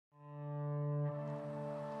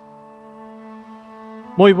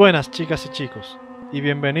Muy buenas chicas y chicos, y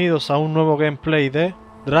bienvenidos a un nuevo gameplay de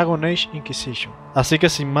Dragon Age Inquisition. Así que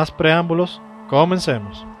sin más preámbulos,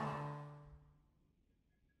 comencemos.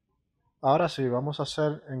 Ahora sí, vamos a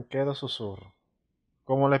hacer en quedo susurro.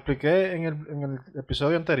 Como le expliqué en el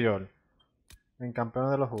episodio anterior, en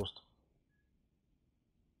Campeones de los Justos.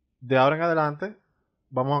 De ahora en adelante,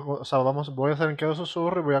 voy a hacer en quedo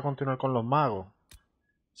susurro y voy a continuar con los magos.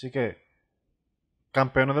 Así que,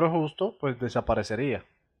 Campeones de los Justos, pues desaparecería.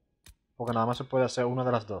 Porque nada más se puede hacer una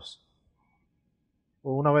de las dos.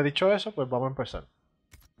 Una vez dicho eso, pues vamos a empezar.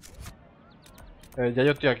 Ya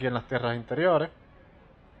yo estoy aquí en las tierras interiores.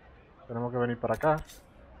 Tenemos que venir para acá.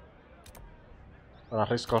 Para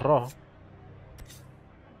Risco Rojo.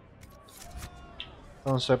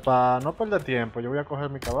 Entonces, para no perder tiempo, yo voy a coger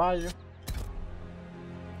mi caballo.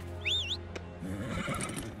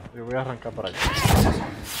 Y voy a arrancar para allá.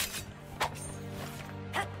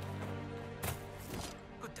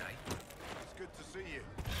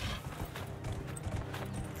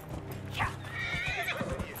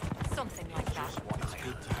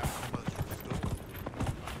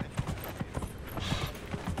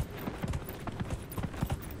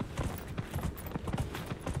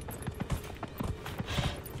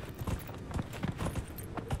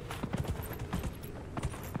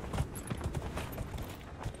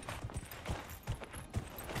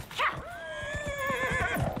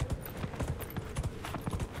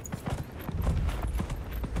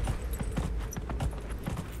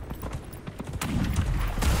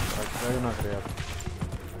 Aquí hay una criatura.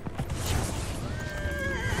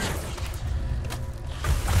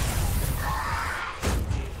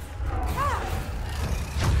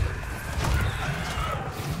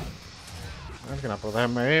 Es que no puedo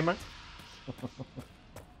dejarme irme.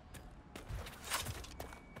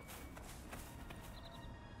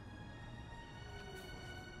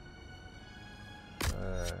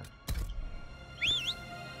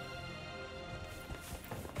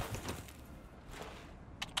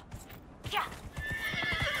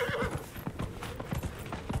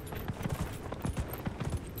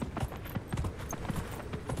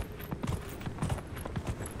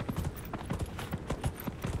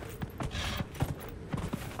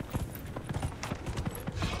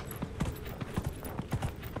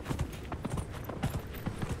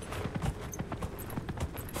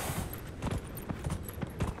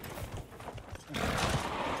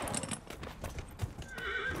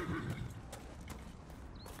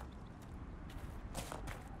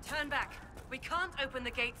 Turn back. We can't open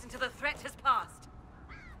the gates until the threat has passed.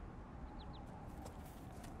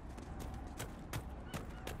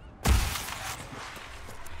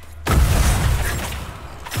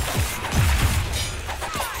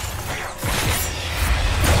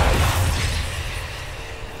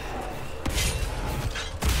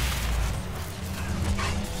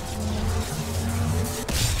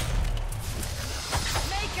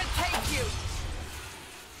 Make it take you.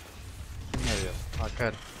 Medio.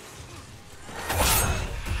 Acá.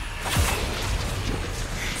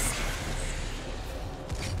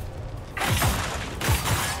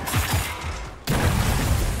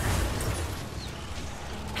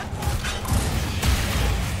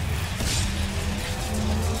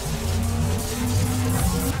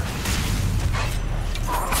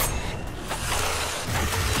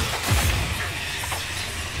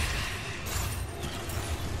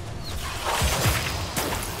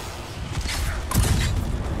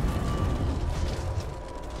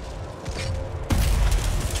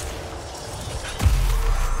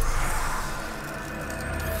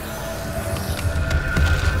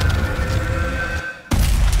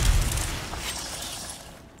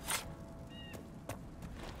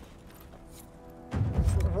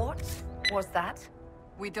 What was that?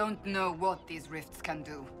 We don't know what these rifts can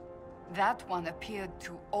do. That one appeared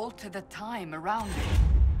to alter the time around it.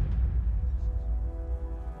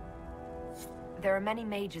 There are many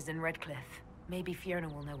mages in Redcliffe. Maybe Fiona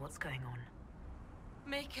will know what's going on.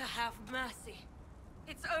 Make her have mercy.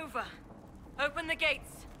 It's over. Open the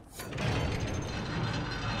gates.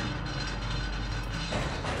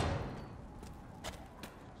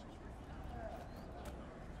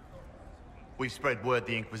 We spread word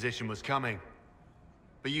the Inquisition was coming.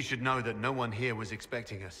 But you should know that no one here was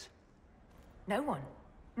expecting us. No one?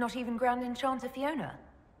 Not even Grand Enchanter Fiona?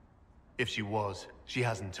 If she was, she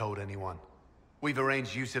hasn't told anyone. We've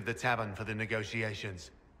arranged use of the tavern for the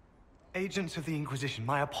negotiations. Agents of the Inquisition,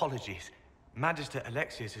 my apologies. Magister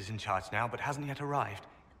Alexius is in charge now, but hasn't yet arrived.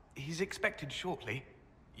 He's expected shortly.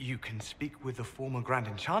 You can speak with the former Grand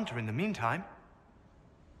Enchanter in the meantime.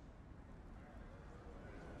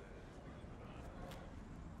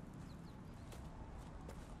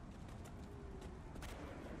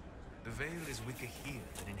 The veil is weaker here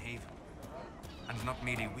than in Haven. And not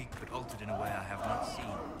merely weak, but altered in a way I have not seen.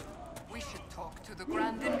 We should talk to the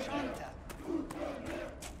Grand Enchanter.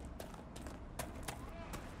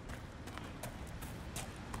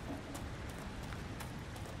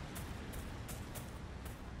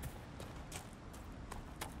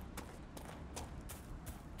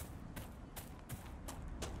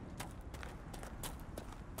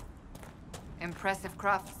 Impressive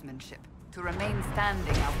craftsmanship to remain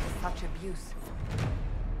standing after such abuse.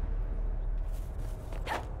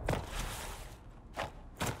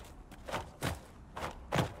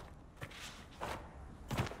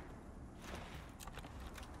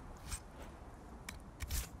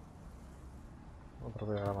 Otro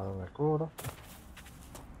diagrama de un escudo.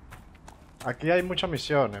 Aquí hay muchas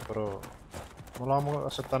misiones, pero no la vamos a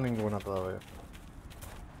aceptar ninguna todavía.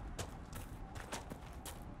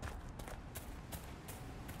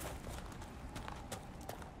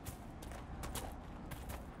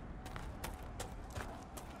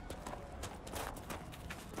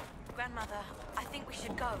 Grandmother, I think we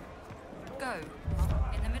should go. Go.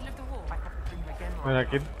 In the middle of the war. Mira,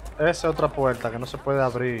 aquí esa es otra puerta que no se puede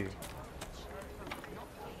abrir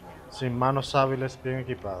sin manos hábiles bien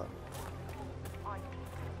equipadas.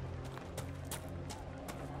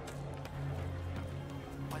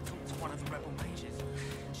 I talked to one of the rebel mages.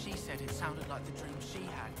 She said it sounded like the dream she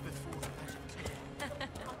had before the magic cleared.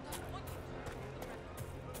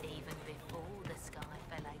 Even before the sky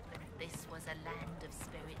fell open, this was a land of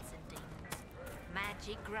spirits and demons.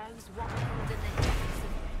 Magic grows wild in the hills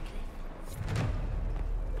of Redcliffe.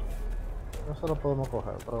 Eso lo podemos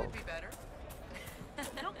coger, pero Could be better.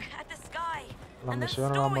 Look at the sky. las And those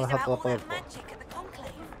misiones las vamos a stories dejar about todas all para that después. magic at the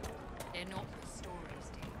conclave. They're not the stories,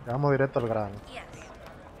 dear. Vamos directo al grano. Yes.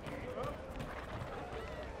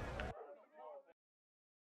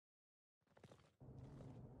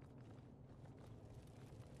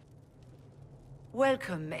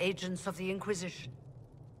 Welcome, agents of the Inquisition.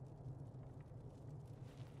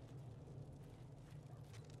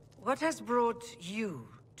 What has brought you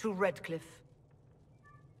to Redcliffe?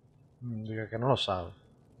 Diga que no lo sabe.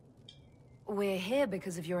 We're here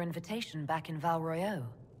because of your invitation back in Val Royeaux.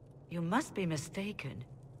 You must be mistaken.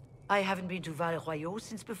 I haven't been to Val Royeaux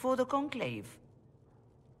since before the Conclave.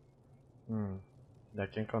 ¿De a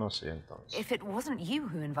quién conocí entonces? If it wasn't you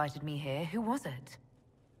who invited me here, who was it?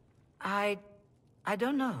 I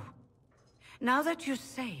don't know. Now that you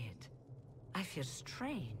say it, I feel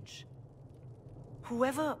strange.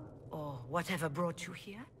 Whoever or whatever brought you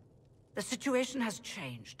here, the situation has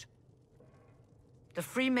changed. The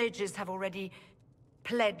Free Mages have already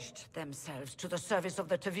pledged themselves to the service of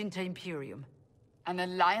the Tevinter Imperium. An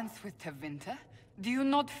alliance with Tevinter? Do you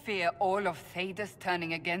not fear all of Thedas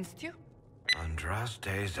turning against you?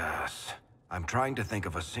 Andraste's ass. I'm trying to think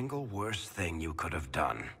of a single worse thing you could have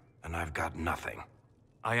done, and I've got nothing.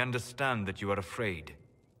 I understand that you are afraid,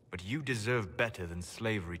 but you deserve better than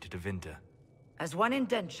slavery to Tevinter. As one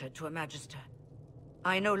indentured to a Magister,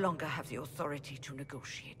 I no longer have the authority to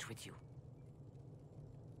negotiate with you.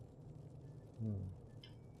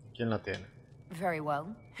 ¿Quién la tiene? Very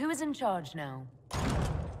well. Who is in charge now?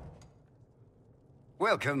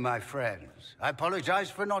 Welcome, my friends. I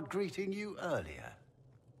apologize for not greeting you earlier.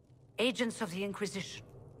 Agents of the Inquisition,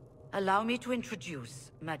 allow me to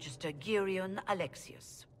introduce Magister Girion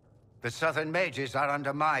Alexius. The Southern Mages are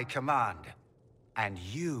under my command. And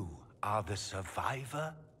you are the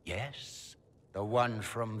survivor, yes? The one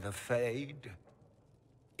from the Fade?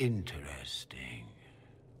 Interesting.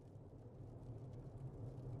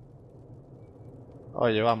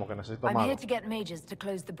 Oye, vamos, que necesito I'm mago. here to get mages to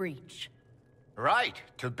close the breach. Right,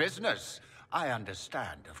 to business. I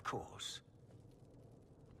understand, of course.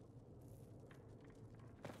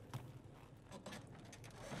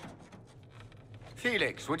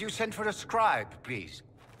 Felix, would you send for a scribe, please?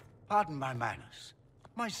 Pardon my manners.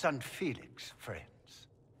 My son Felix, friends.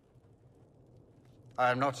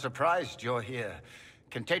 I am not surprised you're here.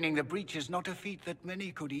 Containing the breach is not a feat that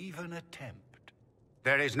many could even attempt.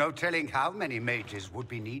 There is no telling how many mages would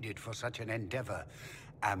be needed for such an endeavor.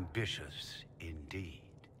 Ambitious, indeed.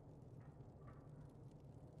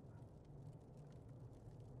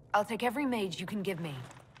 I'll take every mage you can give me.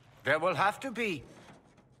 There will have to be.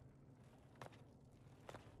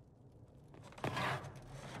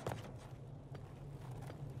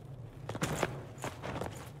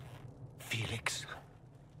 Felix.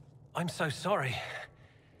 I'm so sorry.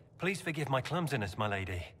 Please forgive my clumsiness, my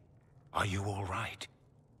lady. Are you all right?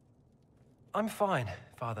 I'm fine,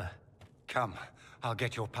 Father. Come, I'll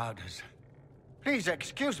get your powders. Please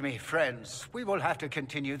excuse me, friends. We will have to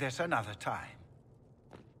continue this another time.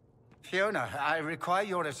 Fiona, I require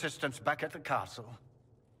your assistance back at the castle.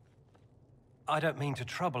 I don't mean to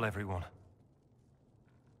trouble everyone.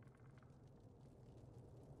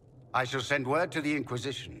 I shall send word to the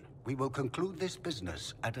Inquisition. We will conclude this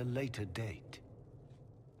business at a later date.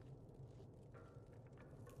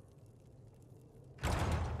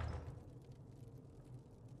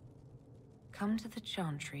 Come to the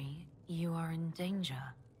Chantry. You are in danger.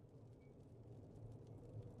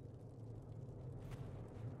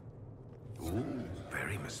 Ooh,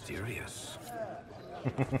 very mysterious.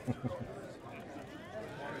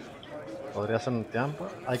 Podría ser un tiempo.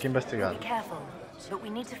 Hay que investigar. Be careful, but we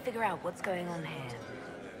need to figure out what's going on here.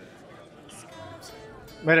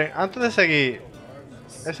 Miren, antes de seguir,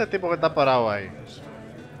 ese tipo que está parado ahí,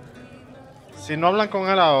 si no hablan con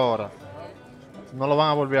él ahora, no lo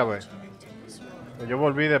van a volver a ver. Yo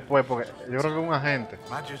volví después porque yo creo que es un agente.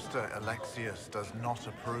 Magister Alexius does not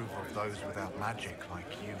approve of those without magic like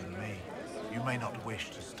you and me. You may not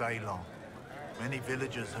wish to stay long. Many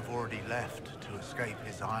villagers have already left to escape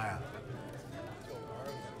his ire.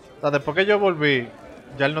 O sea, después que yo volví,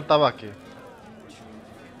 ya él no estaba aquí.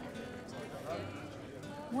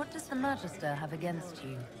 What does the Magister have against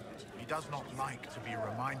you? He does not like to be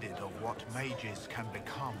reminded of what mages can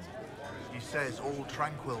become. He says all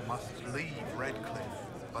Tranquil must leave Redcliffe,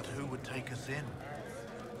 but who would take us in?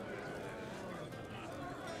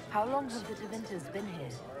 How long have the Tevinters been here?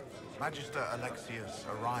 Magister Alexius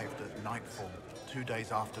arrived at nightfall, 2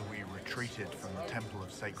 days after we retreated from the Temple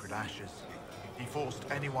of Sacred Ashes. He forced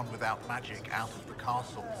anyone without magic out of the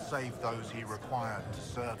castle, save those he required to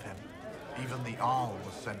serve him. Even the Arl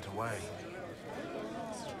was sent away.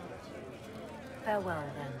 Farewell,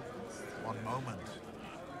 then. One moment.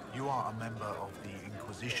 You are a member of the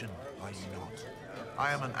Inquisition, are you not?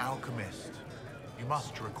 I am an alchemist. You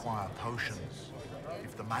must require potions.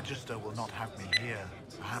 If the Magister will not have me here,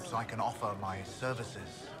 perhaps I can offer my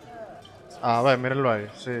services. A ver, mírenlo ahí,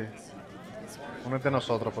 sí. Únete a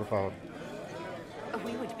nosotros, por favor.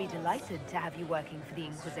 We would be delighted to have you working for the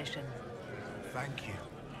Inquisition. Thank you.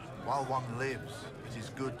 While one lives, it is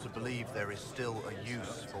good to believe there is still a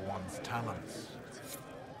use for one's talents.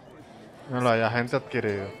 Mírenlo ahí, agente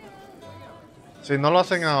adquirido. Si no lo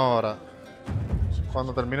hacen ahora,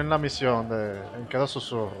 cuando terminen la misión de en quedos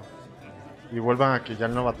susurros y vuelvan aquí, ya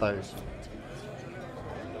él no va a estar ahí.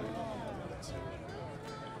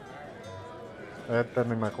 Este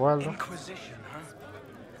ni me acuerdo. Inquisition, huh?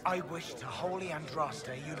 I wish to Holy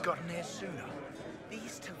Andraste you'd gotten here sooner.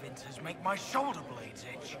 These Tevinters make my shoulder blades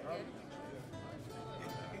itch.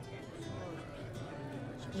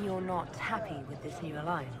 You're not happy with this new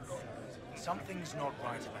alliance? Something's not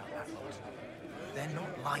right about that lot. They're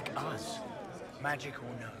not like us. Magic or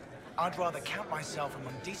no, I'd rather count myself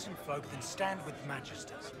among decent folk than stand with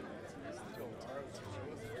Magisters.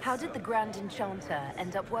 How did the Grand Enchanter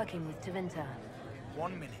end up working with Tevinter?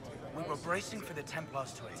 1 minute, we were bracing for the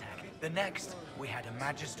Templars to attack. The next, we had a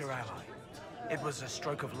Magister ally. It was a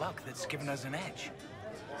stroke of luck that's given us an edge.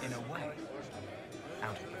 In a way.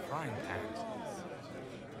 Out of the frying pan.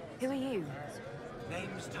 Who are you?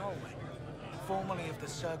 Name's Tolwyn. Formerly of the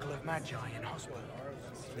Circle of Magi in Hosper.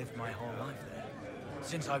 Lived my whole life there.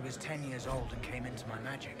 Since I was 10 years old and came into my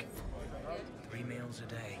magic. 3 meals a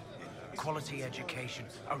day. Quality education.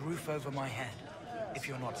 A roof over my head. If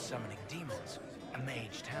you're not summoning demons, a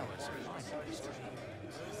mage tower's a fine place to be.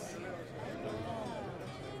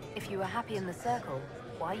 If you were happy in the Circle,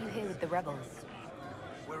 why are you here with the rebels?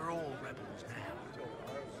 We're all rebels now.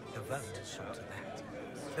 The vote saw to that.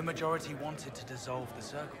 The majority wanted to dissolve the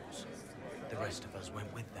Circles. The rest of us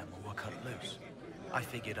went with them or were cut loose. I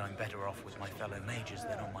figured I'm better off with my fellow mages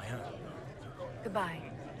than on my own. Goodbye.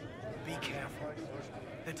 Be careful.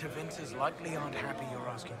 The Tevinters likely aren't happy you're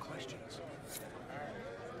asking questions.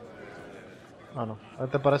 Bueno, a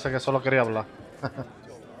este parece que solo quería hablar.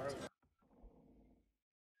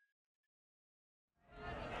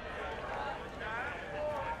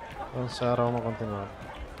 Entonces ahora vamos a continuar.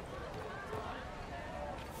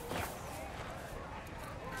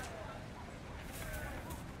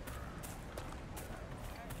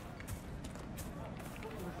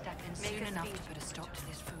 Soon enough to put a stop to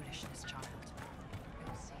this foolishness, child.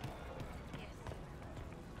 We'll see.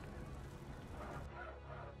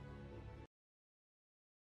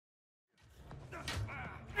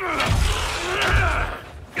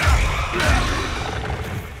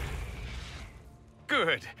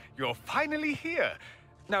 Good. You're finally here.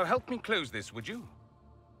 Now help me close this, would you?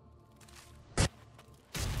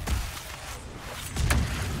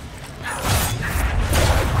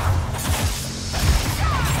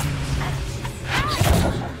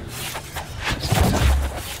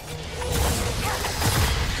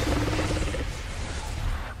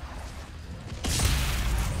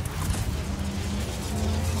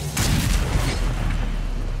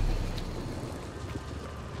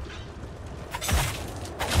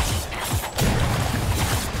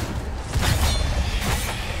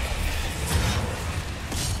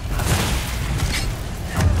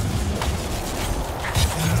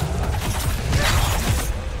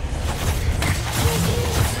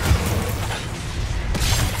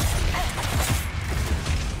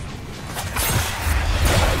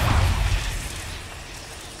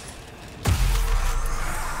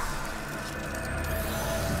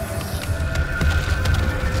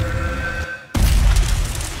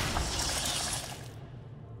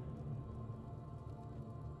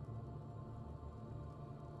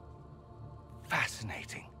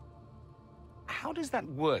 Fascinating. How does that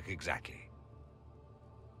work exactly?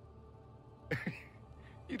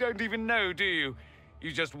 You don't even know, do you?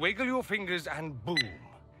 You just wiggle your fingers and boom.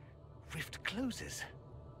 Rift closes.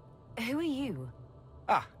 Who are you?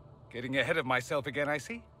 Ah, getting ahead of myself again, I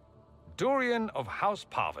see. Dorian of House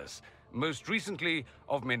Parvus, most recently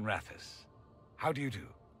of Minrathous. How do you do?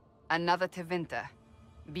 Another Tevinter.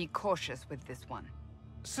 Be cautious with this one.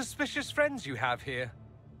 Suspicious friends you have here.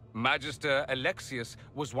 Magister Alexius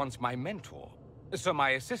was once my mentor, so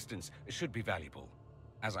my assistance should be valuable,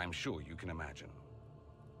 as I'm sure you can imagine.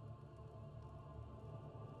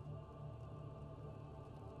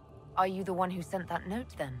 Are you the one who sent that note,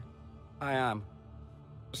 then? I am.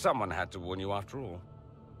 Someone had to warn you after all.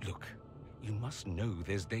 Look, you must know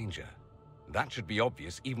there's danger. That should be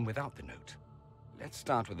obvious even without the note. Let's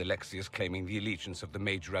start with Alexius claiming the allegiance of the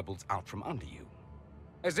mage rebels out from under you.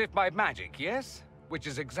 As if by magic, yes? Which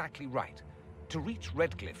is exactly right. To reach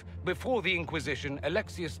Redcliffe, before the Inquisition,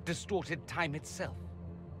 Alexius distorted time itself.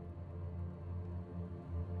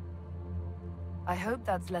 I hope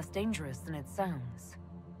that's less dangerous than it sounds.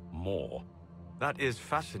 More. That is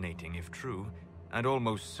fascinating if true, and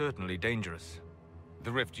almost certainly dangerous.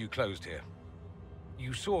 The rift you closed here.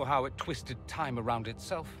 You saw how it twisted time around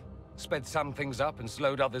itself, sped some things up and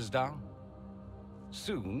slowed others down.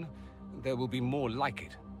 Soon, there will be more like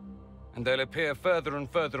it, and they'll appear further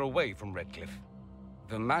and further away from Redcliffe.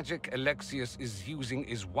 The magic Alexius is using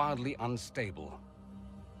is wildly unstable,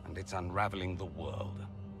 and it's unraveling the world.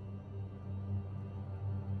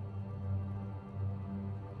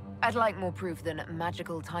 I'd like more proof than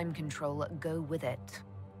magical time control go with it.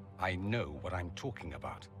 I know what I'm talking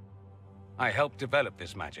about. I helped develop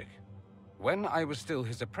this magic. When I was still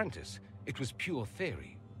his apprentice, it was pure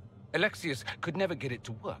theory. Alexius could never get it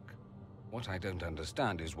to work. What I don't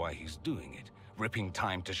understand is why he's doing it, ripping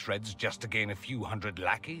time to shreds just to gain a few hundred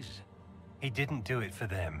lackeys. He didn't do it for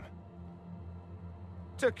them.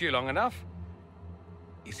 Took you long enough.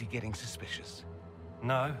 Is he getting suspicious?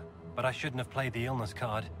 No, but I shouldn't have played the illness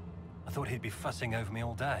card. I thought he'd be fussing over me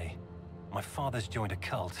all day. My father's joined a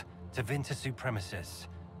cult, Tevinter Supremacists.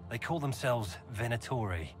 They call themselves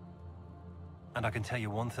Venatori. And I can tell you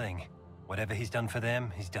one thing. Whatever he's done for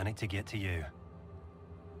them, he's done it to get to you.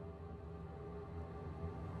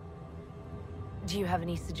 Do you have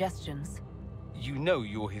any suggestions? You know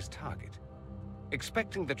you're his target.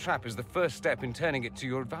 Expecting the trap is the first step in turning it to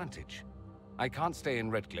your advantage. I can't stay in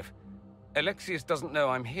Redcliffe. Alexius doesn't know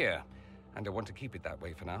I'm here, and I want to keep it that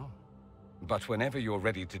way for now. But whenever you're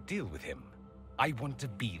ready to deal with him, I want to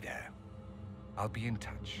be there. I'll be in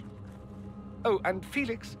touch. Oh, and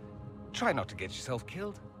Felix, try not to get yourself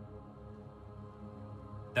killed.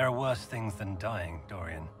 There are worse things than dying,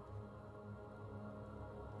 Dorian.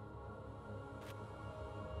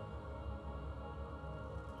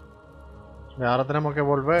 Y ahora tenemos que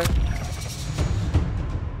volver.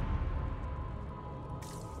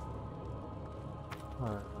 A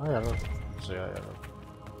ver, ¿hay algo? Sí, hay algo.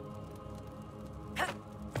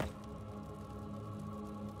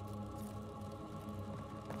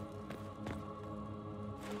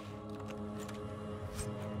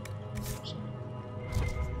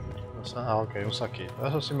 Ah, ok, un saquito.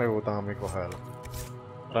 Eso sí me gustan a mí cogerlo.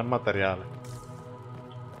 Traen materiales.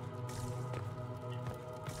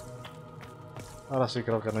 Ahora sí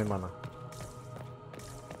creo que no hay mana.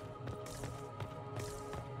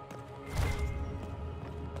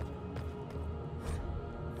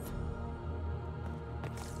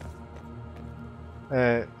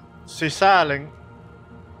 Si salen,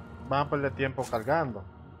 van a perder tiempo cargando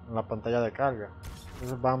en la pantalla de carga.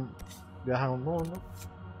 Entonces viajan un mundo.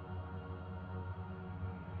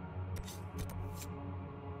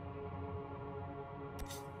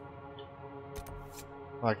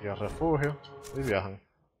 Aquí al refugio y viajan.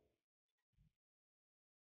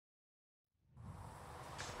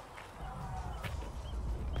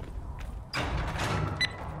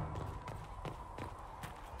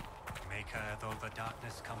 Maker, though the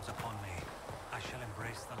darkness comes upon me, I shall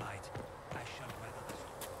embrace the light. I shall weather the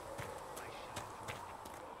storm.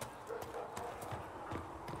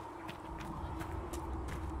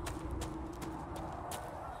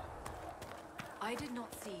 I did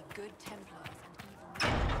not see good Templars and evil.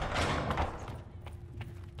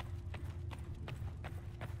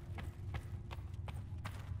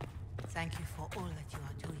 Thank you for all that you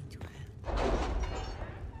are doing to help.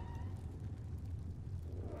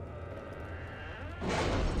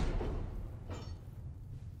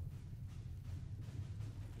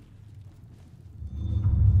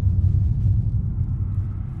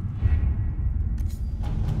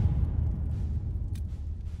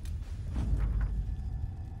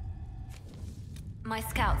 My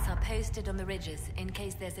scouts are posted on the ridges in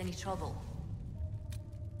case there's any trouble.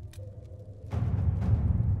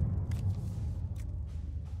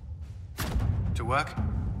 To work?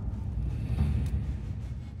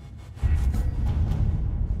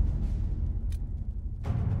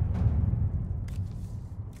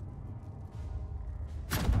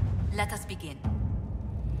 Let us begin.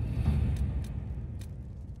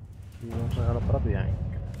 Y un regalo para Bianca.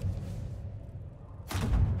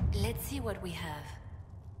 Let's see what we have.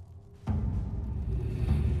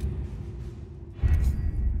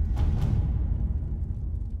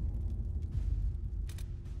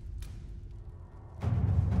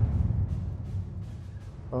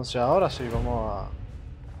 Entonces ahora sí vamos a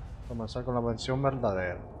comenzar con la versión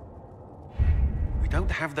verdadera. We don't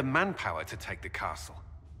have the manpower to take the castle.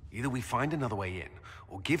 Either we find another way in,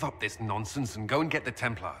 or give up this nonsense and go and get the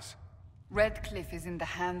Templars. Redcliffe is in the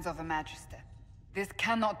hands of a Magister. This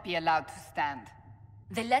cannot be allowed to stand.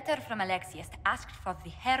 The letter from Alexius asked for the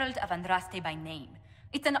Herald of Andraste by name.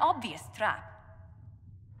 It's an obvious trap.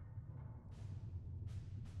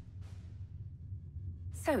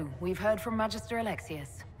 So, we've heard from Magister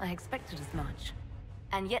Alexius. I expected as much.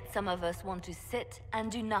 And yet some of us want to sit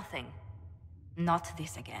and do nothing. Not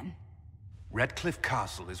this again. Redcliffe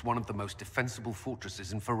Castle is one of the most defensible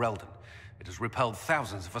fortresses in Ferelden. It has repelled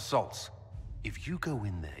thousands of assaults. If you go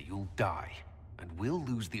in there, you'll die. And we'll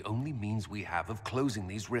lose the only means we have of closing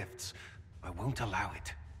these rifts. I won't allow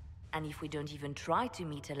it. And if we don't even try to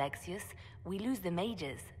meet Alexius, we lose the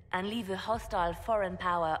mages and leave a hostile foreign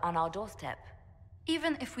power on our doorstep.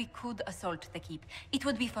 Even if we could assault the keep, it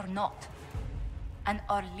would be for naught. An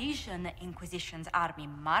Orlesian Inquisition's army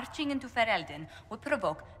marching into Ferelden would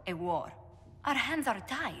provoke a war. Our hands are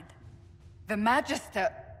tied. The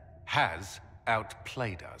Magister has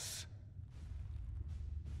outplayed us.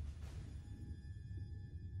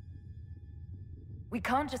 We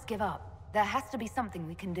can't just give up. There has to be something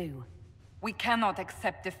we can do. We cannot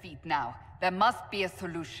accept defeat now. There must be a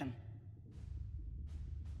solution.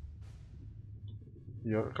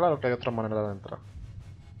 Claro que hay otra manera de entrar.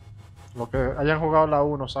 Los que hayan jugado la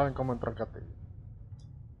 1 saben cómo entrar al castillo.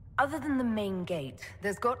 Other than the main gate,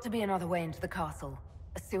 there's got to be another way into the castle.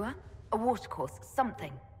 A sewer? A watercourse?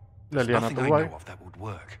 Something. There's nothing I know of that would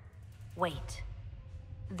work. Wait.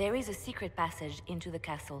 There is a secret passage into the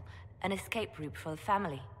castle, an escape route for the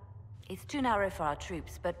family. It's too narrow for our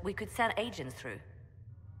troops, but we could send agents through.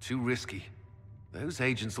 Too risky. Those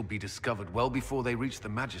agents will be discovered well before they reach the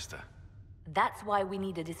Magister. That's why we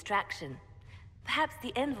need a distraction. Perhaps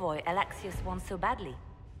the envoy Alexius wants so badly.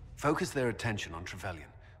 Focus their attention on Trevelyan,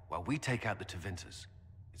 while we take out the Tevinters.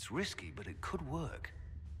 It's risky, but it could work.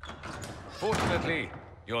 Fortunately,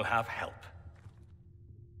 you'll have help.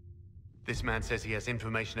 This man says he has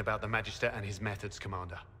information about the Magister and his methods,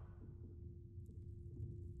 Commander.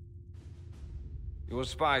 Your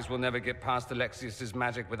spies will never get past Alexius's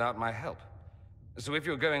magic without my help. So if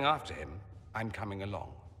you're going after him, I'm coming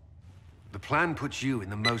along. The plan puts you in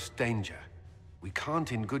the most danger. We can't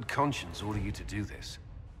in good conscience order you to do this.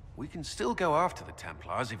 We can still go after the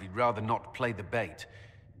Templars if you'd rather not play the bait.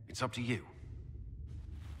 It's up to you.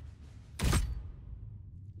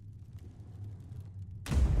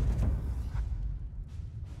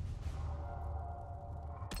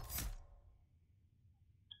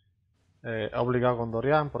 Obligado con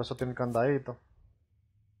Dorian, por eso tiene el candadito.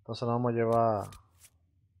 Entonces nos vamos a llevar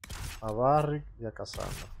a Barrick y a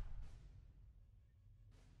Cassandra.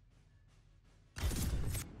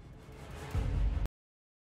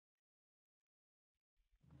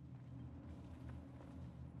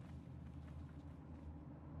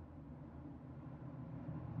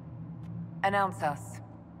 Announce us.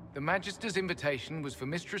 The Magister's invitation was for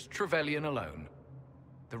Mistress Trevelyan alone.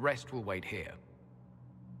 The rest will wait here.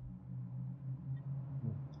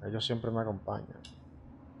 Ellos siempre me acompañan.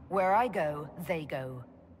 Where I go, they go.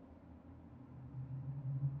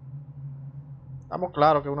 Estamos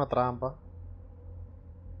claros que es una trampa.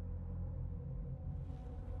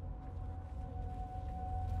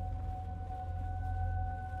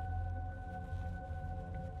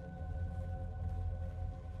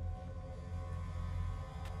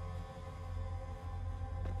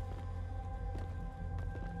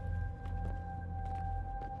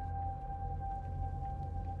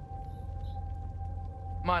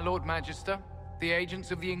 My Lord Magister, the agents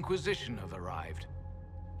of the Inquisition have arrived.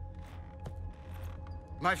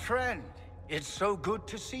 My friend, it's so good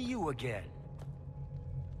to see you again.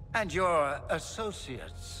 And your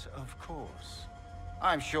associates, of course.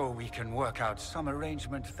 I'm sure we can work out some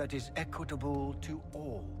arrangement that is equitable to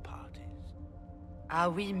all parties.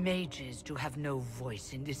 Are we mages to have no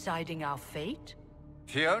voice in deciding our fate?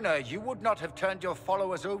 Fiona, you would not have turned your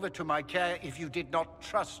followers over to my care if you did not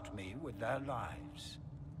trust me with their lives.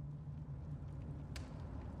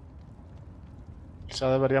 Quizá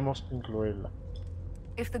deberíamos incluirla.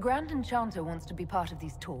 If the Grand Enchanter wants to be part of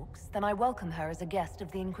these talks, then I welcome her as a guest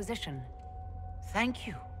of the Inquisition. Thank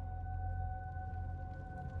you.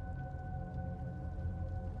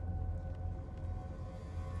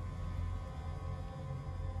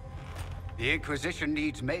 The Inquisition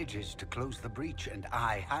needs mages to close the breach, and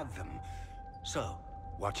I have them. So,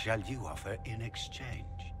 what shall you offer in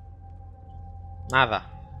exchange? Nada.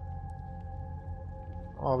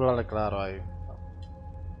 Vamos a hablarle claro ahí.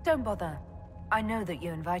 Don't bother. I know that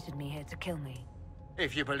you invited me here to kill me.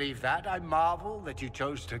 If you believe that, I marvel that you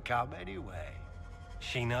chose to come anyway.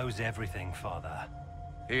 She knows everything, Father.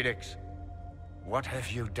 Felix, what have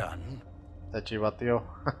you done? Te chivateó.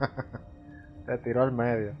 Te tiró al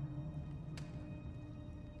medio.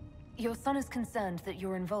 Your son is concerned that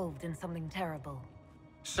you're involved in something terrible.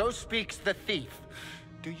 So speaks the thief.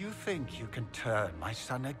 Do you think you can turn my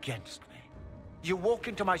son against me? You walk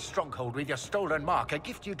into my stronghold with your stolen mark, a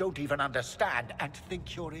gift you don't even understand, and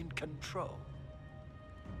think you're in control.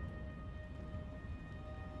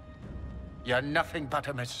 You're nothing but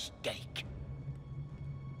a mistake.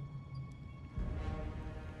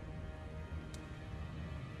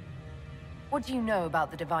 What do you know about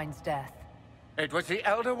the Divine's death? It was the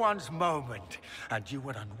Elder One's moment, and you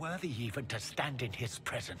were unworthy even to stand in his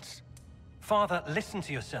presence. Father, listen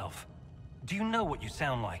to yourself. Do you know what you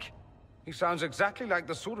sound like? He sounds exactly like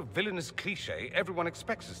the sort of villainous cliché everyone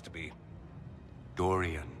expects us to be.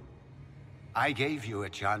 Dorian, I gave you a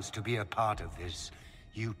chance to be a part of this.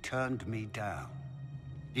 You turned me down.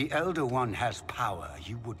 The Elder One has power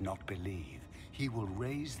you would not believe. He will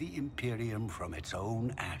raise the Imperium from its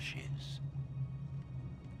own ashes.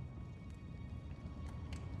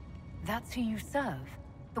 That's who you serve?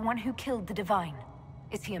 The one who killed the Divine?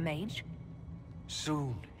 Is he a mage?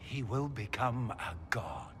 Soon, he will become a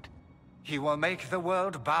god. He will make the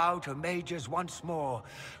world bow to mages once more.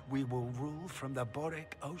 We will rule from the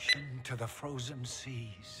Boric Ocean to the frozen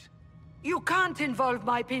seas. You can't involve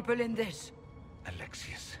my people in this.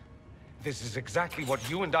 Alexius, this is exactly what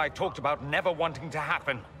you and I talked about never wanting to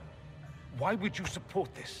happen. Why would you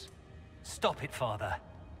support this? Stop it, Father.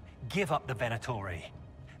 Give up the Venatori.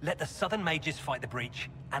 Let the Southern Mages fight the breach,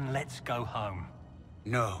 and let's go home.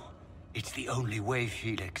 No, it's the only way,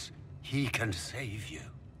 Felix. He can save you.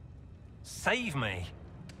 Save me?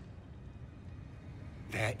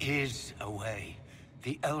 There is a way.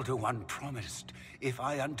 The Elder One promised, if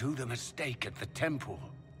I undo the mistake at the temple.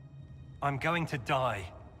 I'm going to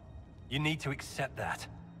die. You need to accept that.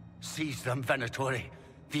 Seize them, Venatori.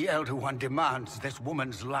 The Elder One demands this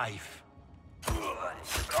woman's life.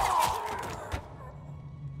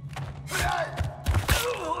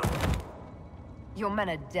 Your men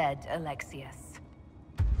are dead, Alexius.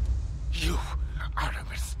 You are a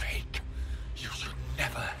mistake. You should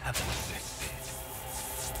never have existed.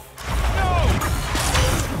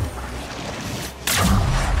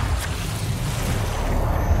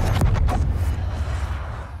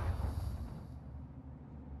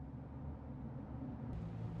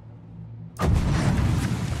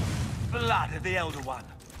 Blood of the Elder One.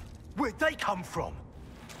 Where'd they come from?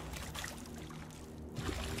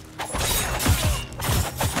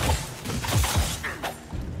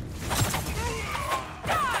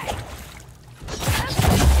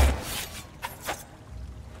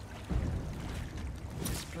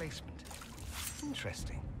 Displacement.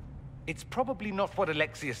 Interesting. It's probably not what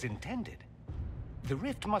Alexius intended. The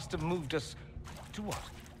rift must have moved us to what?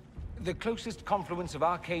 The closest confluence of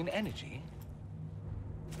arcane energy?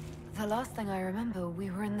 The last thing I remember, we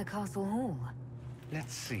were in the castle hall.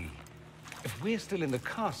 Let's see. If we're still in the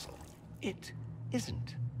castle, it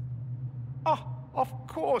isn't. Oh, of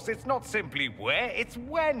course, it's not simply where, it's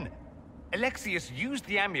when. Alexius used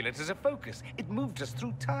the amulet as a focus. It moved us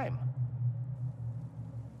through time.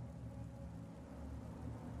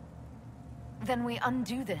 Then we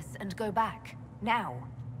undo this and go back. Now.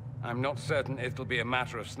 I'm not certain it'll be a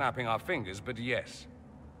matter of snapping our fingers, but yes.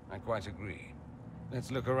 I quite agree. Let's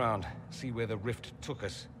look around, see where the rift took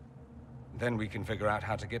us. Then we can figure out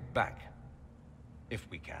how to get back. If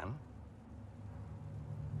we can.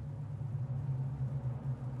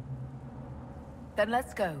 Then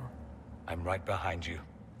let's go. I'm right behind you.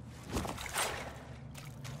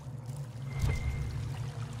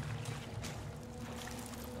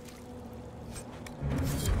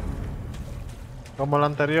 Como el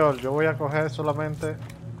anterior, yo voy a coger solamente...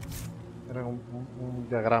 Miren, un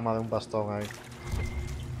diagrama de un bastón ahí.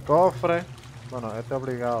 Cofre. Bueno, este es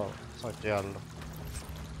obligado a saquearlo.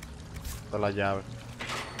 De la llave.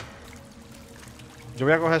 Yo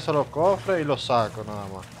voy a coger solo los cofres y los sacos nada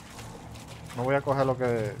más. No voy a coger lo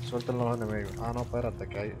que suelten los enemigos. Ah, no, espérate,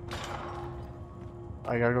 que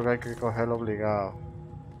hay algo que hay que cogerlo obligado.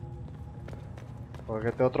 Porque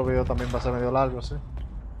este otro video también va a ser medio largo, ¿sí?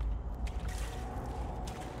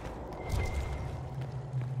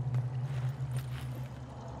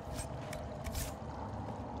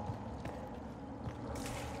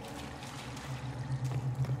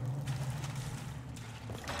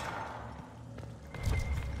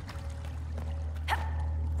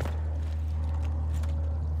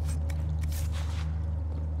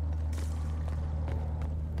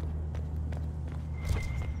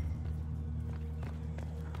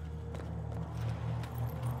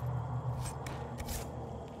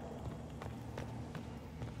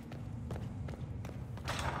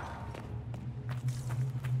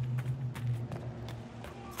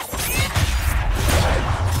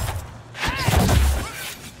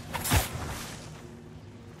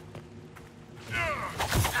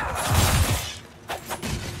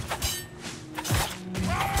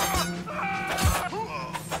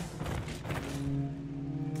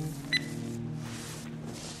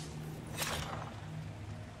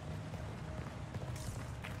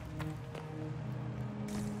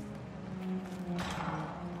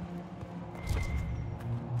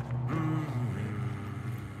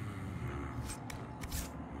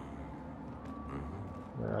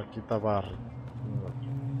 Aquí está Barry.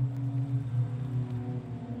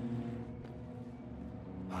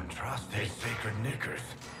 Andraste Sacred Knickers,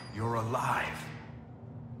 you're alive.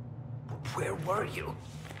 Where were you?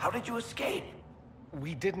 How did you escape?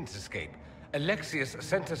 We didn't escape. Alexius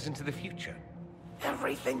sent us into the future.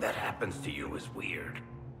 Everything that happens to you is weird.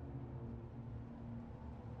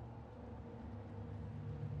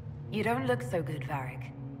 You don't look so good,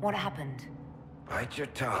 Varric. What happened? Bite your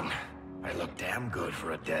tongue. I look damn good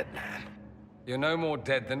for a dead man. You're no more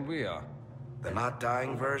dead than we are. The not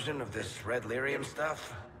dying version of this red lyrium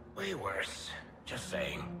stuff? Way worse. Just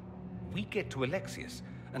saying. We get to Alexius,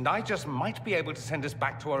 and I just might be able to send us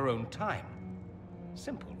back to our own time.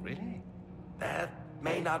 Simple, really. That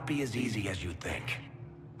may not be as easy as you think.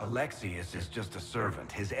 Alexius is just a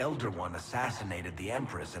servant. His Elder One assassinated the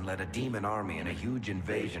Empress and led a demon army in a huge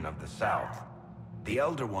invasion of the South. The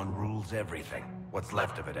Elder One rules everything. What's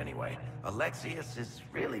left of it, anyway. Alexius is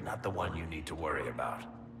really not the one you need to worry about.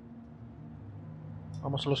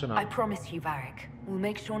 Vamos a solucionar. I promise you, Varric. We'll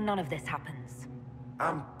make sure none of this happens.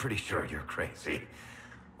 I'm pretty sure you're crazy.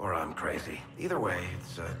 Or I'm crazy. Either way,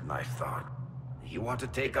 it's a nice thought. You want to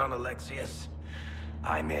take on Alexius?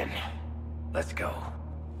 I'm in. Let's go.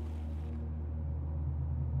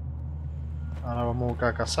 Ahora vamos a buscar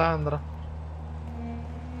a Cassandra.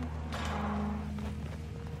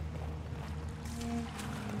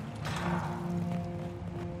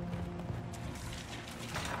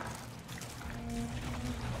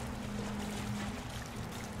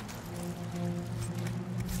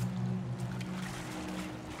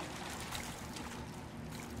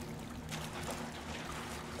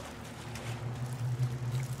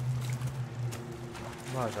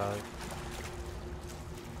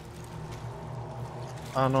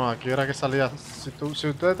 Ah, no, aquí era que salía. Si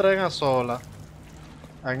ustedes traen a Sola,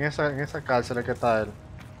 en esa cárcel es que está él.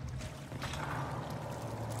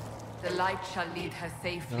 The light shall lead her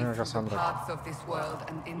safely Venga, through the Cassandra. paths of this world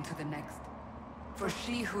and into the next. For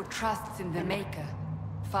she who trusts in the Maker,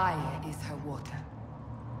 fire is her water.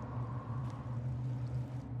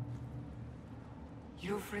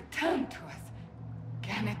 You've returned to us.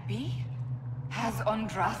 Can it be? Has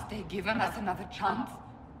Andraste given us another chance?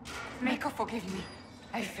 Maker, forgive me.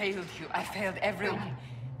 I failed you. I failed everyone.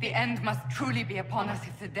 The end must truly be upon us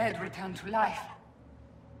if the dead return to life.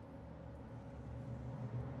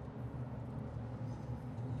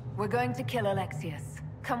 We're going to kill Alexius.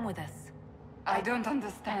 Come with us. I don't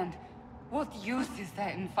understand. What use is there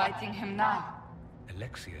in fighting him now?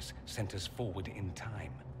 Alexius sent us forward in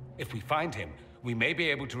time. If we find him, we may be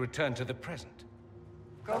able to return to the present.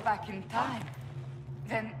 Go back in time?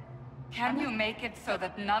 Then, can you make it so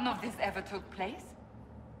that none of this ever took place?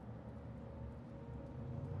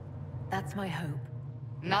 That's my hope.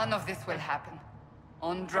 None of this will happen.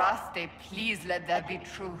 Andraste, please let that be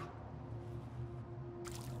true.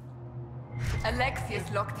 Alexius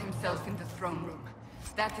locked himself in the throne room.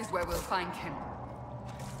 That is where we'll find him.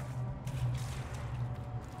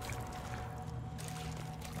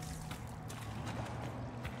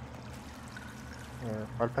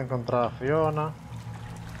 Falta encontrar a Fiona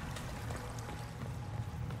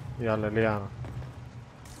y a Leliana.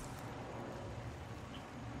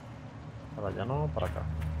 Para allá no, para acá.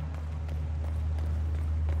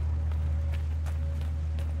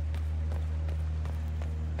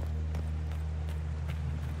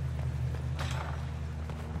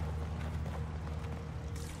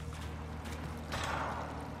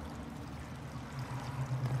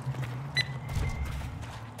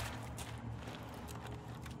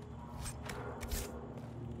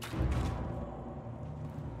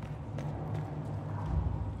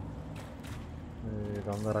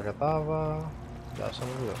 ¿dónde era que estaba? Ya se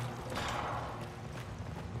me olvidó.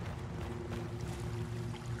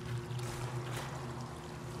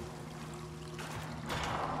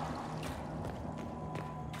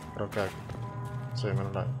 Creo que aquí. Sí,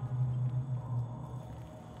 menos mal.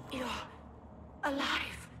 You're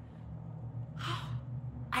alive.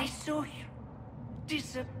 I saw you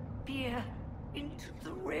disappear into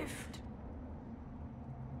the rift.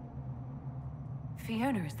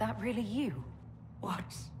 Fiona, is that really you?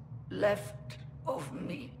 What's left of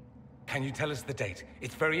me? Can you tell us the date?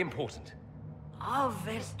 It's very important.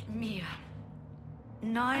 Harvest Mia.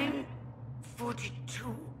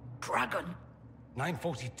 942 Dragon.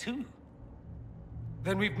 942?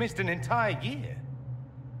 Then we've missed an entire year.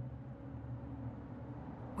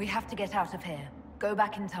 We have to get out of here. Go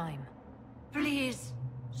back in time. Please,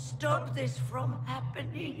 stop this from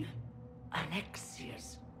happening.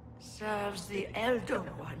 Alexius serves the Elder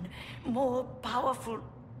One, more powerful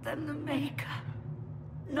than the Maker.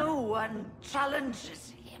 No one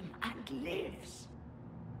challenges him and lives.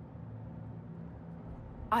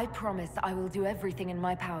 I promise I will do everything in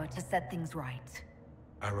my power to set things right.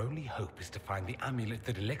 Our only hope is to find the amulet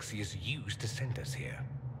that Alexius used to send us here.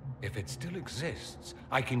 If it still exists,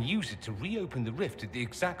 I can use it to reopen the rift at the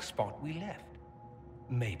exact spot we left.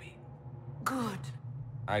 Maybe. Good.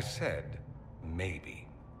 I said, maybe.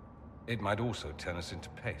 It might also turn us into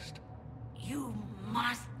paste. You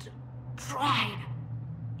must try.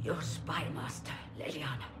 Your spy master,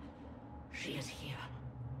 Leliana. She is here.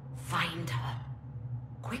 Find her.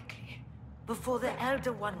 Quickly, before the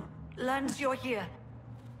Elder One learns you're here.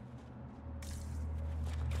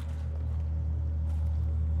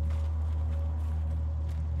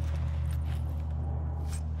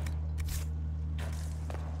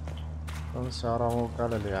 Entonces ahora vamos a buscar a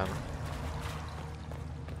Leliana.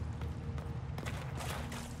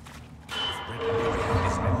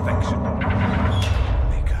 It's an infection.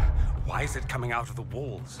 Maker, why is it coming out of the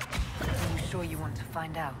walls? Are you sure you want to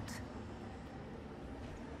find out?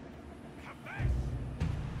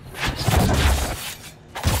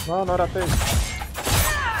 No, no era ti.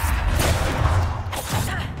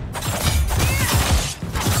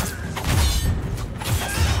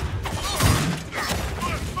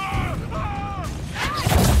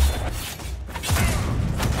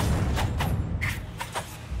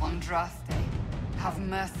 Andraste, have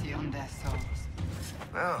mercy on their souls.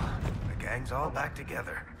 Well, the gang's all back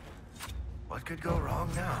together. What could go wrong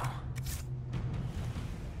now?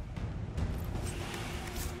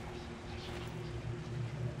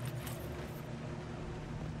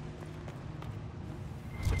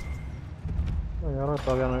 Ahora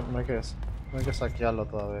todavía no hay que saquearlo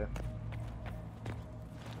todavía.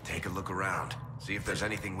 Take a look around. See if there's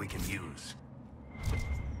anything we can use.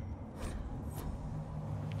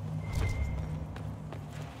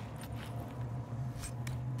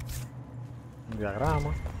 Un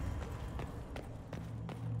diagrama.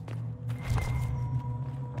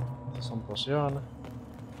 Estas son pociones.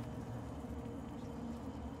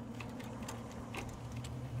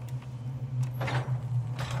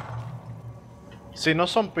 Si no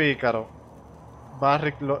son pícaros,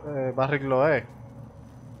 Barrick lo es.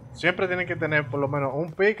 Siempre tienen que tener por lo menos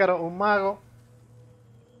un pícaro, un mago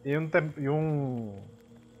y un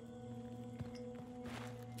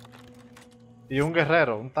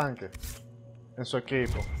guerrero, un tanque en su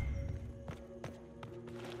equipo.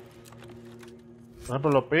 Por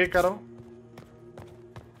ejemplo, los pícaros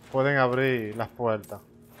pueden abrir las puertas.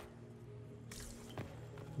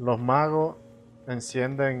 Los magos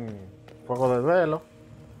encienden fuego de velo.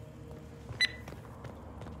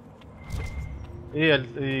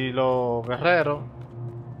 Y los guerreros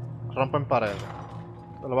rompen paredes.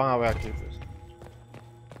 Lo van a ver aquí, pues.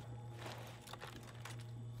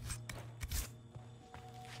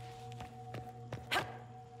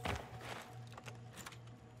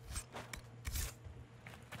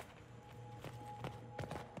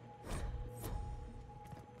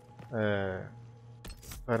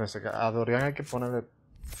 Espérense, que a Dorian hay que ponerle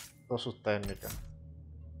todas sus técnicas.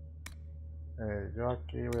 Yo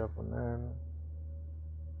aquí voy a poner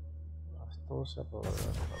astucia,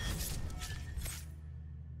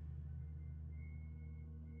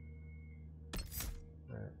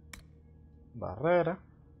 barrera.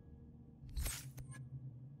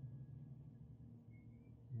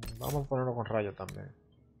 Vamos a ponerlo con rayo también.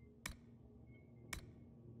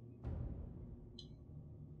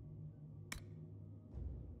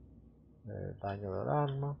 Daño del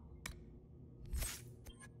arma.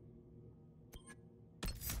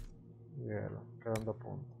 Hielo, quedan 2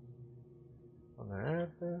 puntos. Pone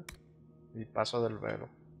este y paso del velo.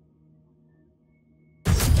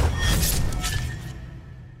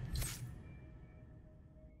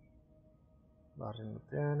 Barry no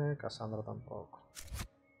tiene, Cassandra tampoco.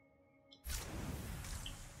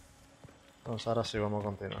 Entonces ahora sí vamos a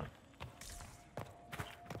continuar.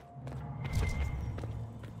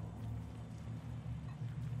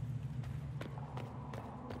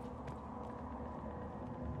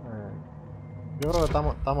 Yo creo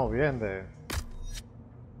que estamos bien de...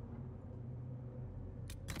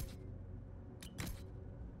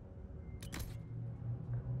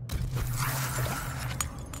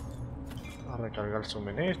 A recargar el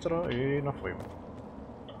suministro y nos fuimos.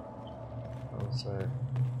 Entonces...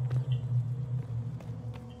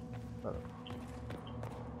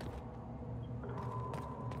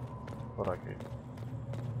 Por aquí.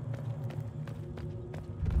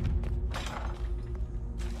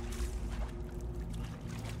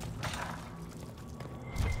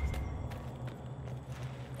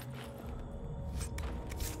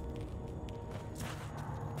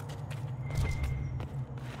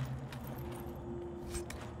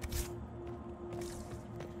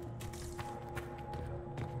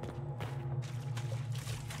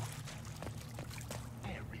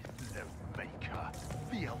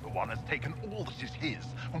 Taken all that is his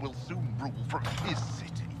and will soon rule from his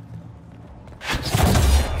city.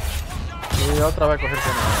 Y otra vez coger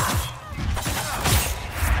con nada.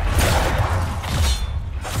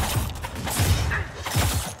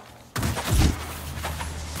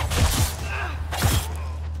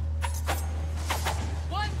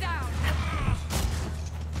 One down.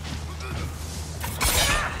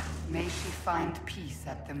 May she find peace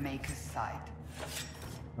at the Maker's side.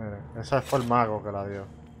 Miren, esa fue el mago que la dio.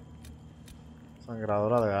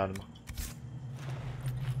 Sangradora de alma.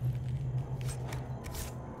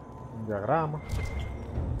 Un diagrama.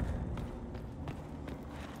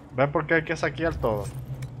 ¿Ven por qué hay que saquear todo?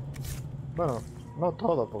 Bueno, no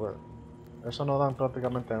todo, porque eso no dan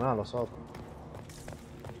prácticamente nada a los otros.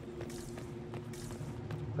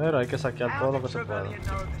 Pero hay que saquear todo lo que se pueda.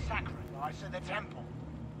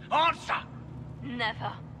 Answer!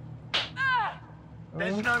 Never.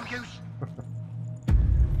 There's no use.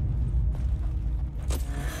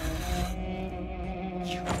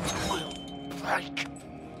 You will break.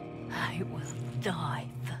 I will die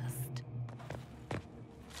first.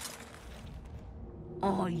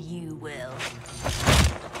 Or you will.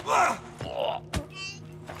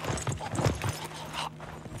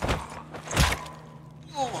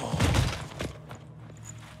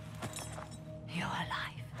 You're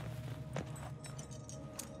alive.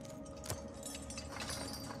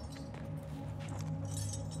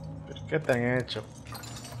 ¿Qué te han hecho?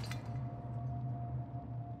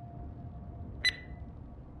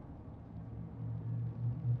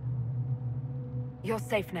 You're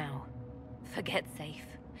safe now. Forget safe.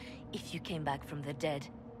 If you came back from the dead,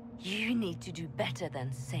 you need to do better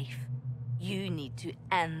than safe. You need to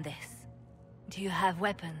end this. Do you have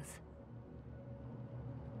weapons?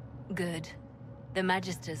 Good. The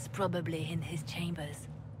Magister's probably in his chambers.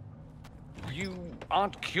 You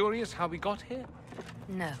aren't curious how we got here?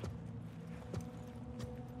 No.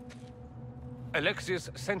 Alexius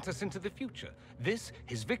sent us into the future. This,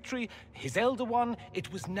 his victory, his Elder One, it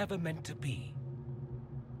was never meant to be.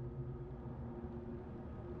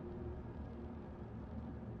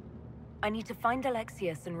 I need to find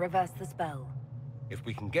Alexius and reverse the spell. If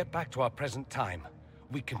we can get back to our present time,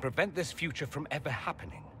 we can prevent this future from ever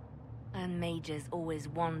happening. And mages always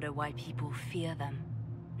wonder why people fear them.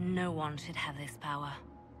 No one should have this power.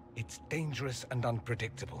 It's dangerous and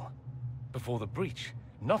unpredictable. Before the breach,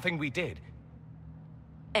 nothing we did...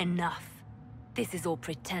 Enough. This is all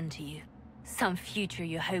pretend to you. Some future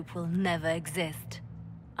you hope will never exist.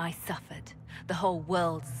 I suffered. The whole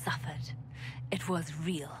world suffered. It was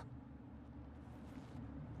real.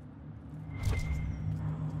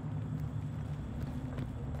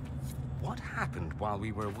 What happened while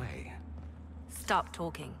we were away? Stop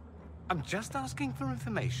talking. I'm just asking for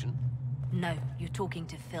information. No, you're talking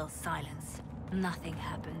to fill silence. Nothing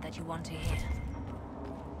happened that you want to hear.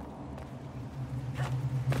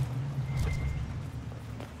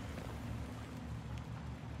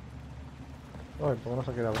 Ay, ¿por qué no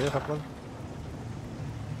se quiere abrir esa puerta?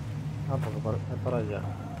 Ah, porque es para allá.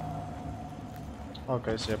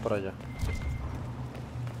 Ok, sí, es para allá.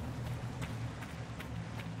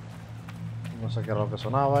 No sé qué era lo que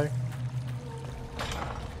sonaba ahí.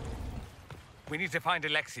 We need to find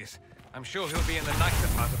Alexius. I'm sure he'll be in the nicer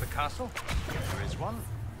part of the castle. If there is one.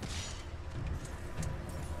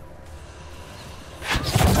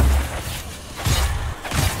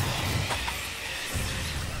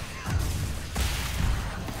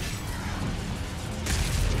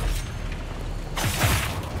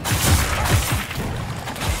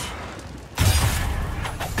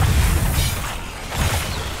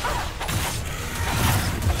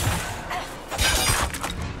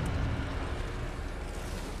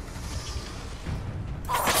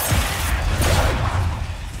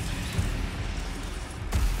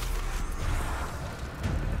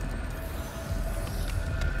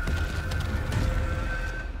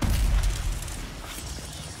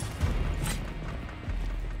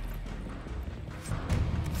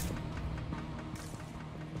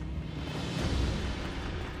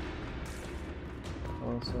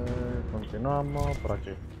 Entonces, continuamos por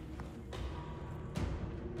aquí.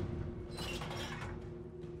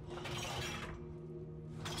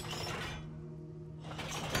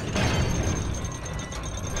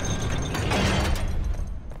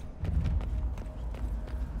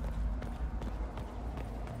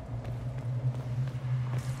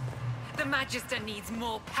 The Magister needs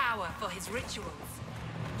more power for his rituals.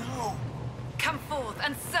 No! Come forth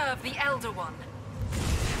and serve the Elder One.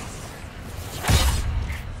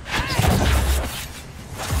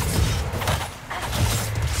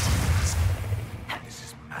 This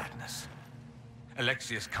is madness.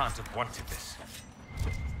 Alexius can't have wanted this.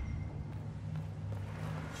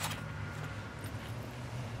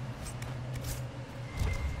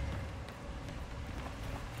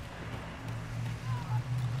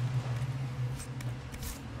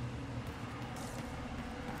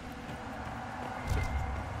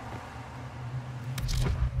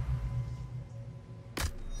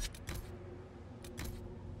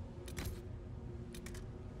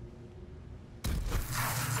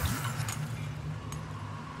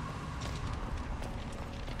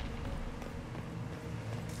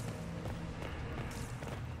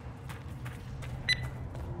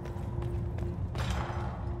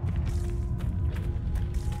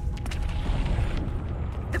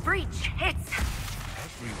 The breach, it's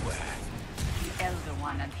everywhere. The Elder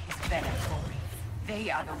One and his Venatori. They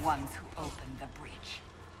are the ones who opened the breach.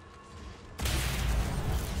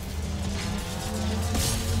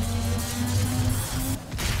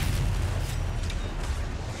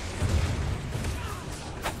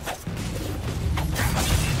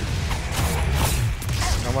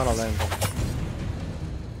 Cámara lenta.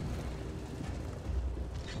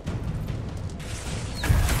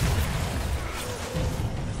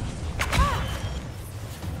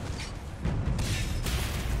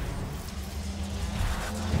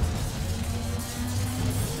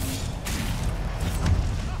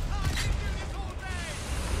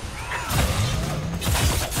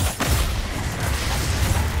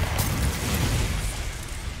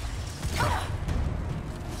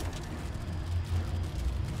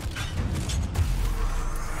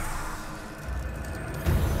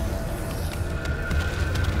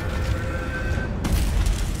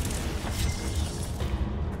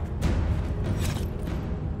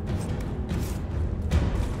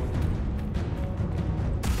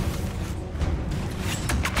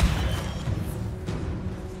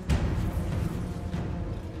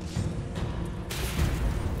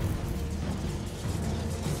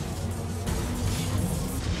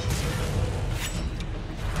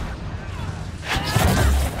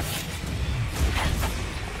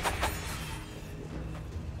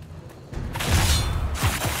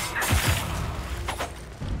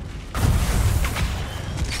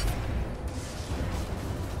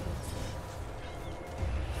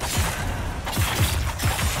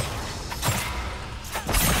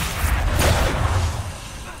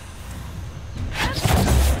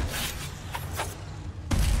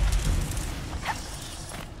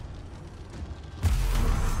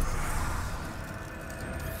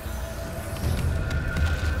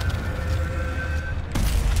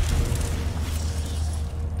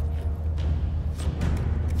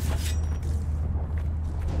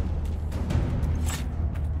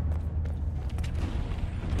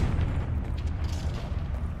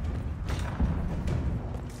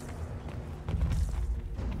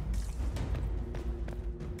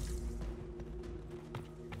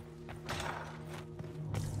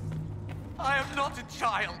 I am not a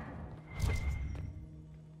child.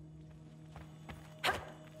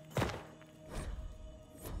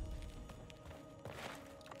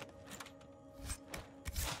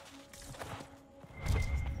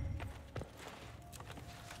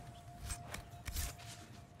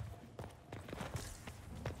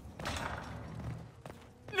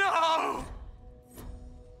 No!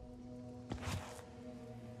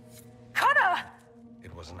 Connor!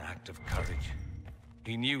 It was an act of courage.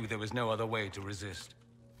 He knew there was no other way to resist.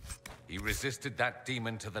 He resisted that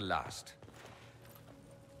demon to the last.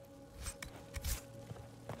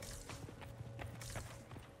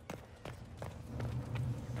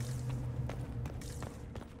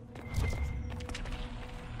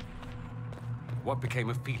 What became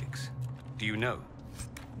of Felix? Do you know?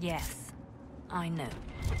 Yes, I know.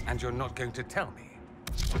 And you're not going to tell me?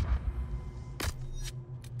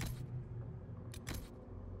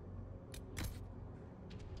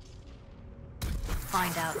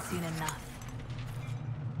 Find out soon enough.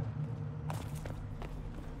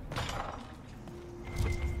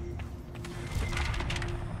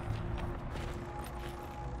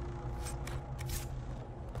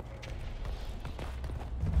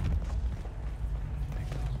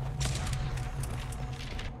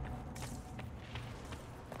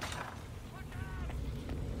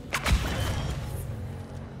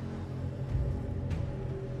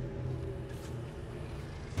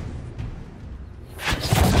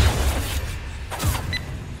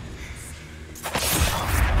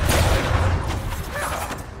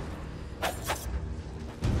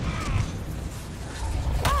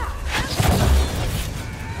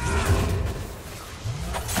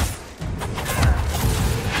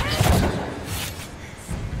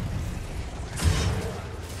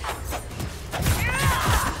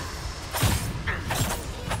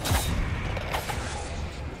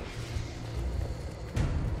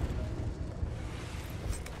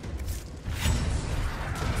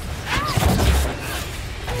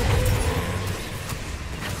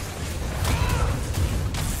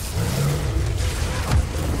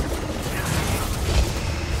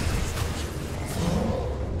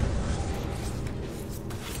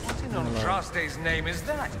 Andraste's name is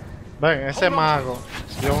that? Ven, ese mago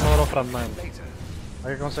dio uno de los fragmentos.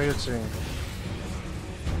 Hay que conseguir 5.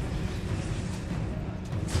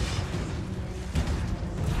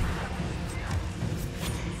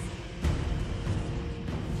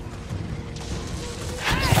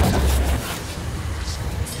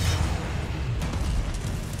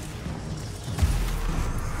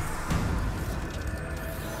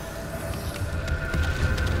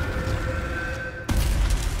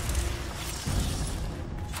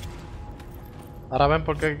 Ahora ven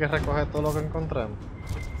por qué hay que recoger todo lo que encontremos.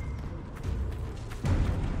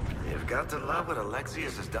 You've got to love what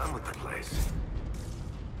Alexius has done with the place.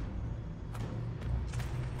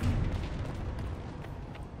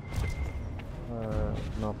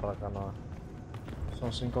 No, por acá no.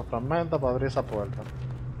 Son 5 fragmentos para abrir esa puerta.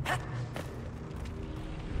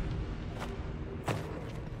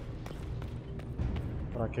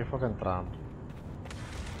 Por aquí fue que entramos.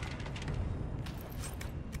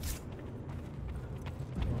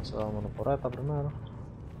 Entonces vámonos por esta primero.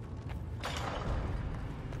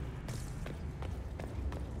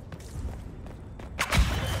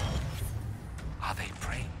 Are they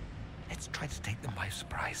praying? Let's try to take them by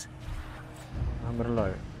surprise. Míralo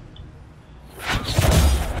ahí.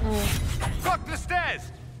 Got the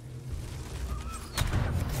stairs!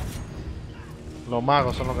 Los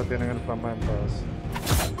magos son los que tienen el fragmento ese.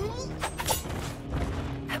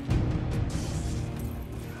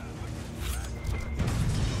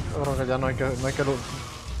 Yo creo que ya no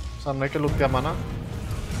hay que lootear más nada.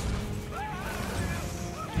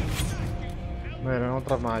 Miren,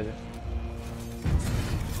 otra malla.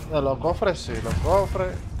 De los cofres sí, los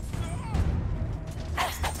cofres.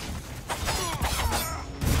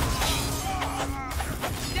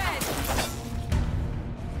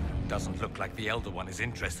 Doesn't look like the Elder One is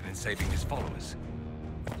interested in saving his followers.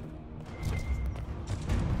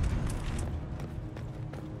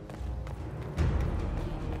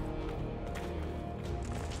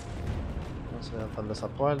 No sé, hasta el de esa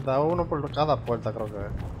puerta. Uno por cada puerta creo que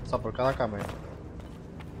es. O sea, por cada camino.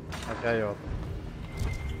 Aquí hay otro.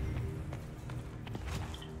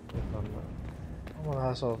 Vamos a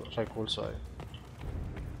dejar esos recursos ahí.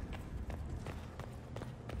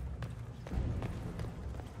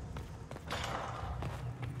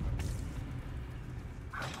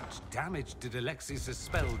 Damage did Alexius'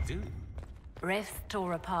 spell do? Rifts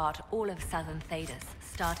tore apart all of southern Thedas,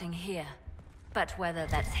 starting here. But whether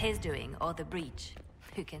that's his doing or the breach,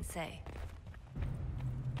 who can say?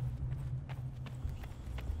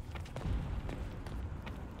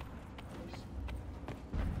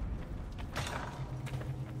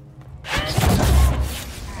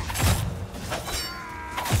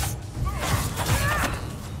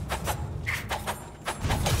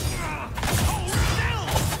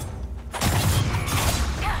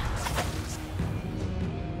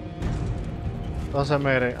 Entonces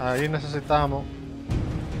miren, ahí necesitamos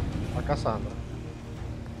a Cassandra.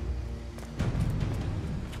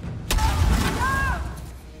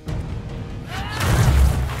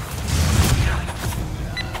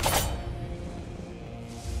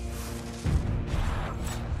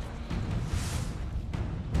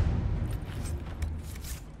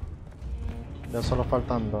 Ya solo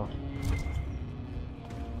faltan 2.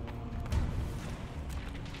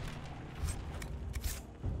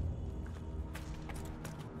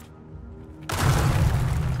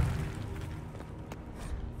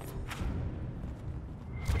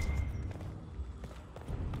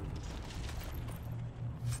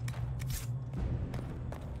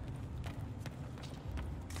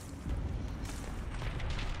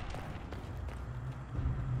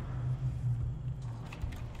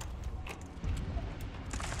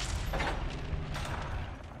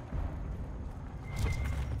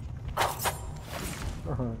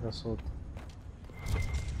 Qué susto.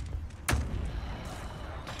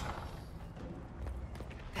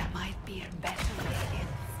 There might be a better way in.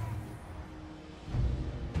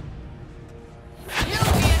 You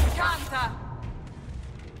the enchanter!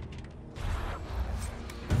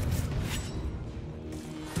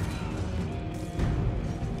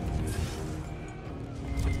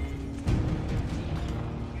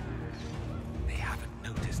 They haven't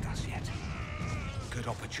noticed us yet. Good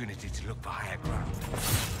opportunity to look for higher ground.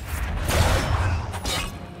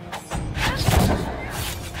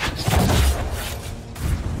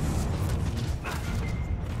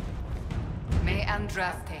 May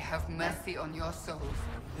Andraste have mercy on your souls.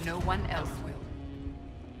 No one else will.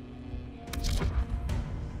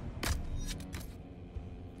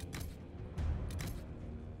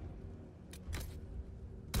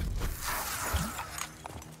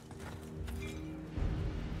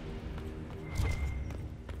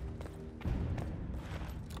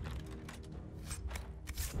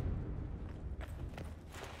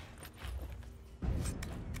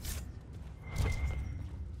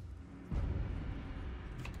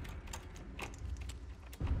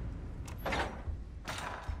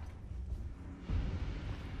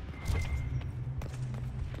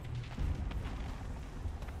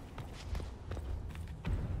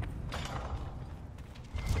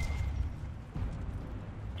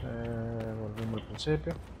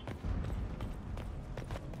 principio.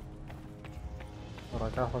 Por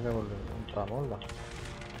acá fue que entramos, ¿verdad?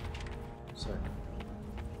 Sí.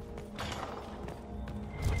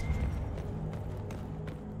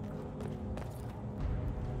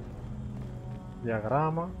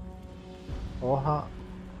 Diagrama. Hoja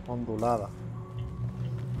ondulada.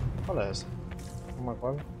 ¿Cuál es ese? No me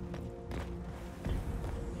acuerdo.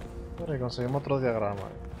 Pero conseguimos otro diagrama.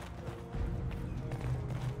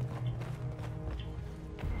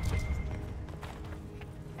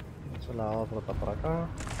 La otra está por acá.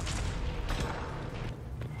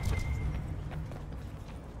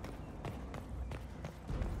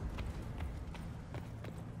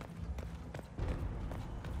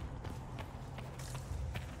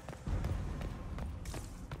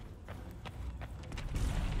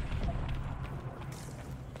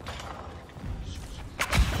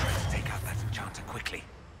 Take out that enchanter quickly.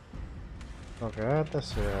 Okay,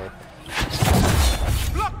 this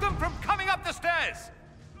is... Block them from coming up the stairs!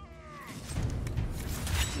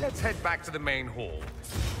 Let's head back to the main hall.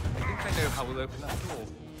 I think I know how we'll open that door.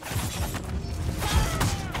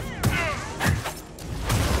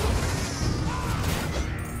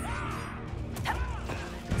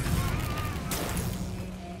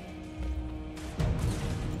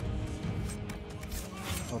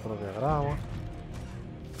 Otro diagrama.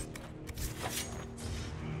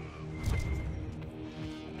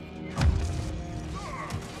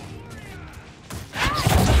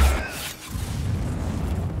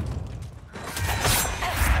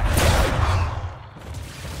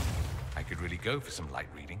 Go for some light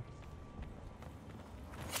reading.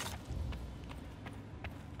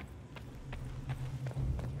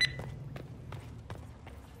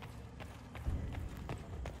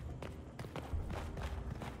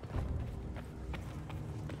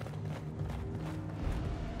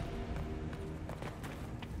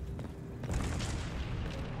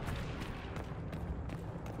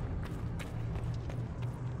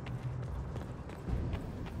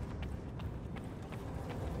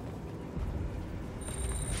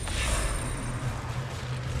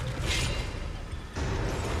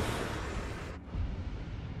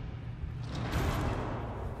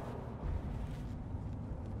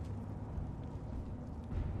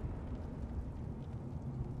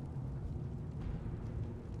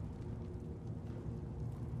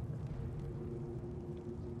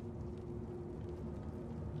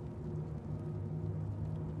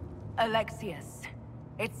 Alexius,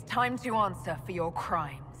 it's time to answer for your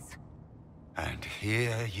crimes. And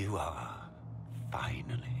here you are,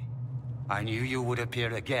 finally. I knew you would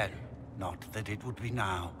appear again. Not that it would be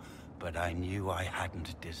now, but I knew I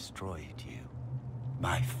hadn't destroyed you.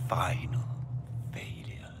 My final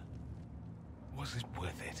failure. Was it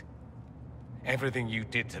worth it? Everything you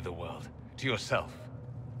did to the world, to yourself.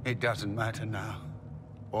 It doesn't matter now.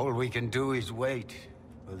 All we can do is wait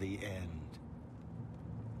for the end.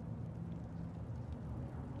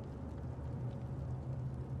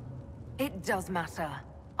 It does matter.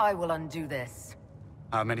 I will undo this.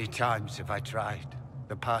 How many times have I tried?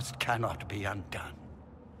 The past cannot be undone.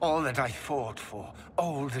 All that I fought for,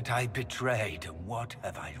 all that I betrayed, and what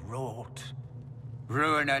have I wrought?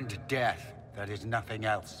 Ruin and death, that is nothing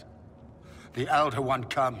else. The Elder One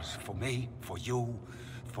comes for me, for you,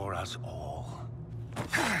 for us all.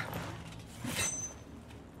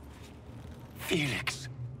 Felix.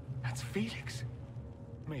 That's Felix.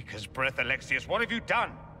 Maker's breath, Alexius, what have you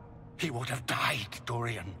done? He would have died,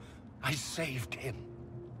 Dorian. I saved him.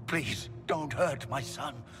 Please, don't hurt my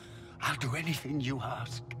son. I'll do anything you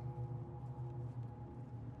ask.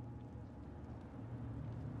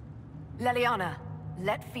 Leliana,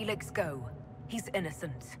 let Felix go. He's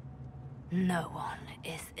innocent. No one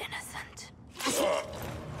is innocent.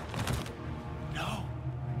 No.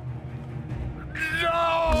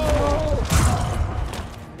 No!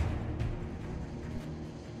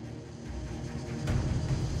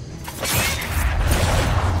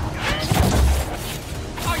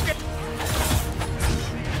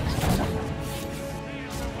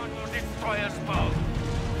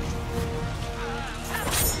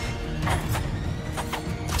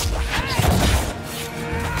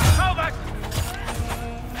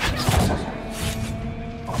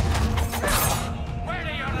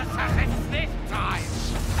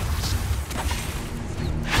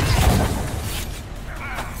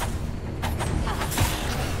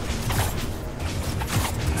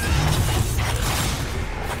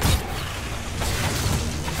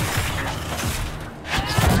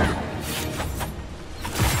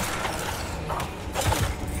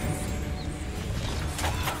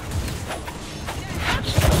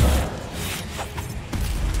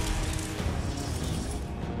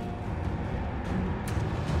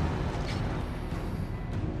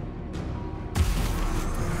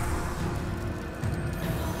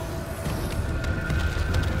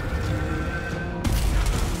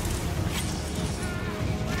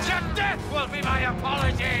 Death will be my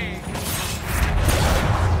apology!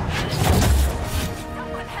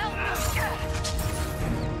 Someone help me!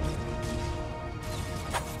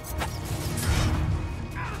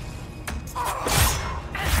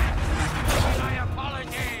 My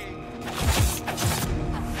apology!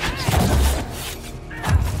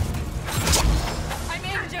 I'm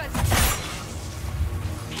injured!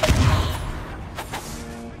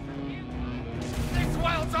 This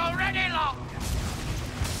world's already locked!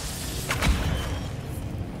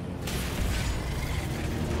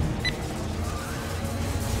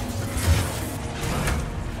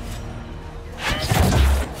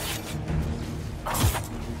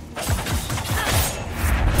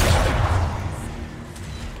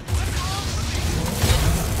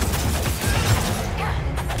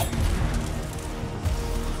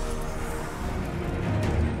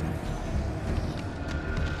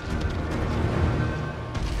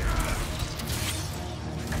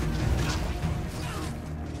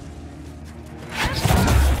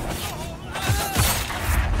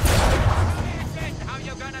 How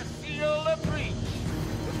you gonna seal the breach?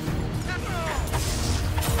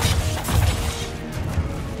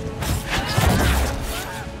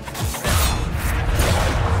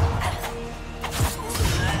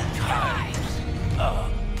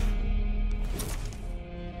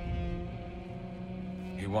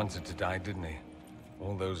 He wanted to die, didn't he?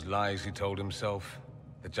 All those lies he told himself,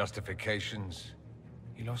 the justifications.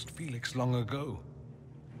 He lost Felix long ago.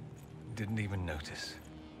 Didn't even notice.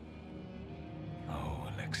 Oh,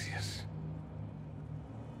 Alexius.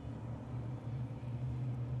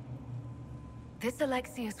 This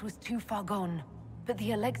Alexius was too far gone, but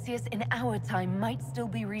the Alexius in our time might still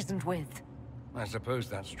be reasoned with. I suppose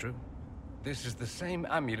that's true. This is the same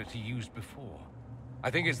amulet he used before. I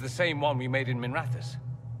think it's the same one we made in Minrathous.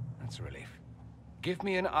 That's a relief. Give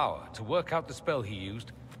me an hour to work out the spell he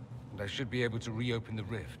used, and I should be able to reopen the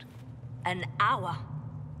rift. An hour?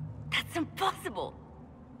 That's impossible!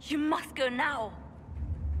 You must go now!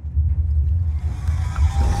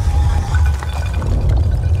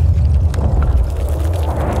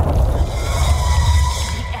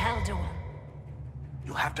 The Elder One.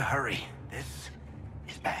 You'll have to hurry. This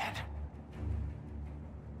is bad.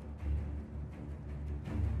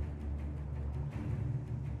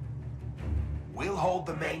 We'll hold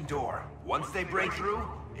the main door. Once they break through,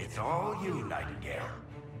 it's all you, Nightingale.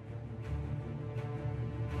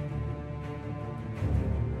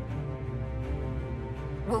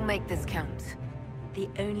 We'll make this count. The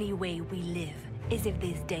only way we live is if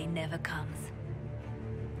this day never comes.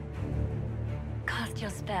 Cast your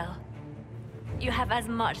spell. You have as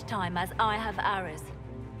much time as I have hours.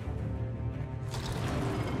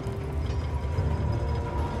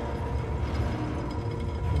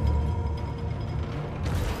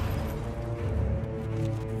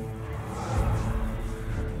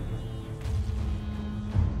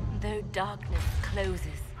 Though darkness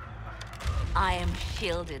closes, I am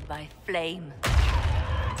shielded by flame.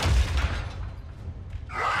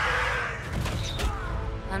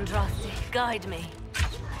 Andraste, guide me.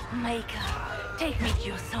 Maker, take me to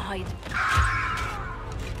your side.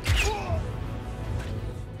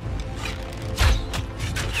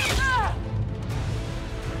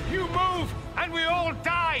 You move, and we all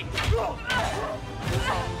die!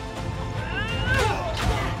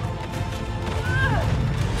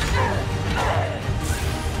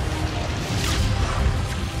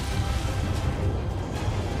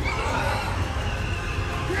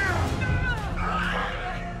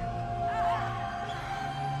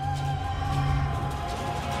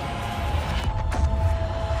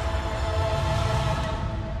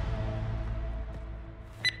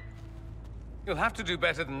 You'll have to do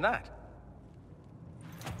better than that.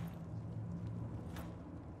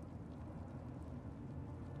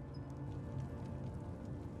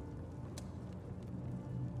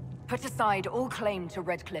 Put aside all claim to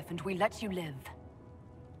Redcliffe and we let you live.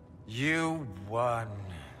 You won.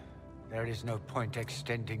 There is no point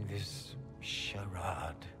extending this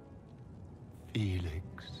charade.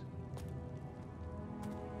 Felix.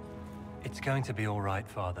 It's going to be all right,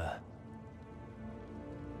 Father.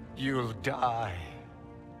 You'll die.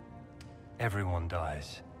 Everyone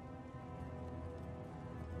dies.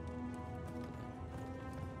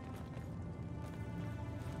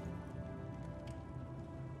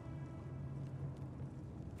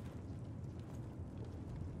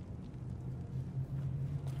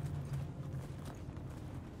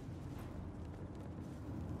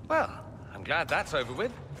 Well, I'm glad that's over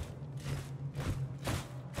with.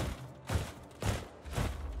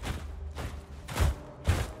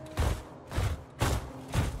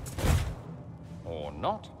 Or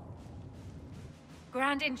not.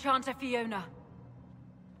 Grand Enchanter Fiona.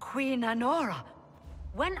 Queen Anora.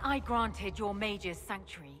 When I granted your mages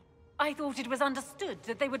sanctuary, I thought it was understood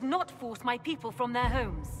that they would not force my people from their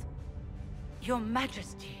homes. Your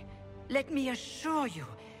Majesty, let me assure you,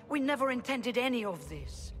 we never intended any of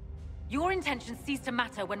this. Your intentions ceased to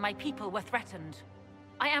matter when my people were threatened.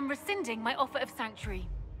 I am rescinding my offer of sanctuary.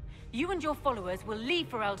 You and your followers will leave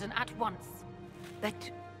Ferelden at once.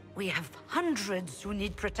 But we have hundreds who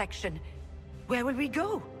need protection. Where will we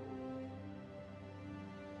go?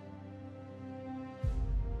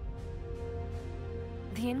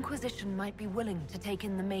 The Inquisition might be willing to take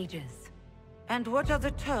in the mages. And what are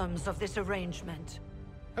the terms of this arrangement?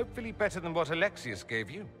 Hopefully better than what Alexius gave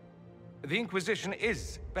you. The Inquisition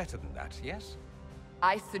is better than that, yes?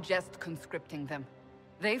 I suggest conscripting them.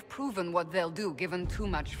 They've proven what they'll do given too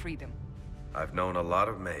much freedom. I've known a lot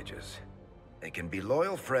of mages. They can be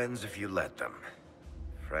loyal friends if you let them.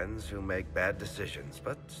 Friends who make bad decisions,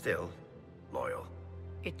 but still loyal.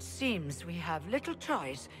 It seems we have little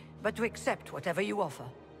choice but to accept whatever you offer.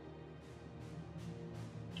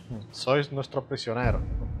 Sois nuestro prisionero.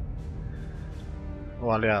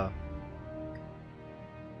 O aliado.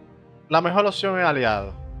 La mejor opción es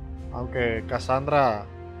aliado. Aunque Cassandra...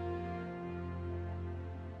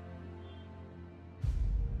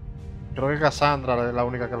 Creo que Cassandra es la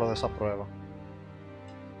única que lo desaprueba.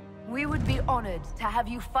 We would be honored to have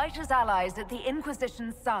you fight as allies at the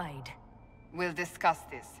Inquisition's side. We'll discuss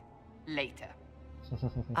this later.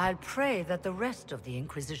 I'll pray that the rest of the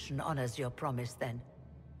Inquisition honors your promise then.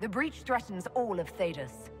 The breach threatens all of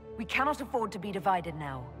Thedas. We cannot afford to be divided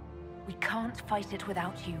now. We can't fight it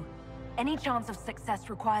without you. Any chance of success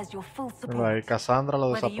requires your full support. Right, Cassandra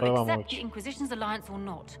lo Whether you desaprueba accept mucho. the Inquisition's alliance or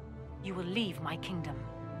not, you will leave my kingdom.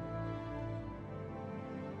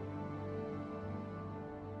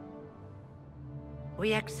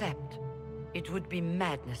 We accept. It would be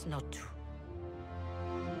madness not to.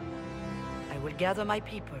 I will gather my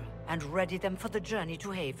people and ready them for the journey to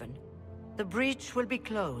Haven. The breach will be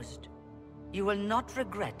closed. You will not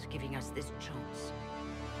regret giving us this chance.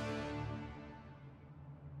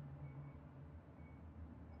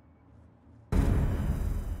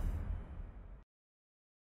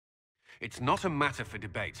 It's not a matter for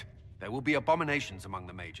debate. There will be abominations among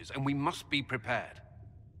the mages, and we must be prepared.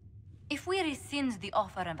 If we rescind the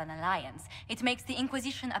offer of an alliance, it makes the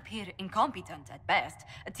Inquisition appear incompetent at best,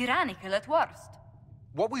 tyrannical at worst.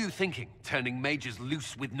 What were you thinking, turning mages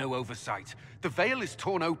loose with no oversight? The veil is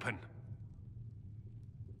torn open.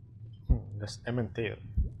 Es mentir.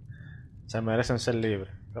 Se merecen ser libres.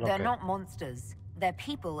 Pero They're okay. not monsters. They're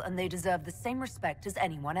people, and they deserve the same respect as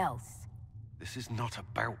anyone else. This is not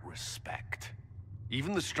about respect.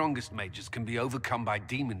 Even the strongest mages can be overcome by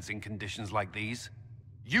demons in conditions like these.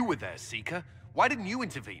 You were there, Seeker. Why didn't you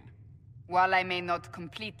intervene? While I may not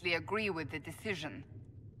completely agree with the decision,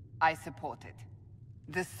 I support it.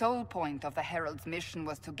 The sole point of the Herald's mission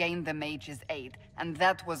was to gain the mage's aid, and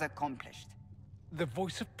that was accomplished. The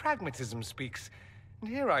voice of pragmatism speaks. And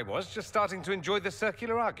here I was, just starting to enjoy the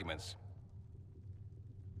circular arguments.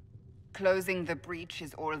 Closing the breach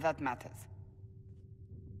is all that matters.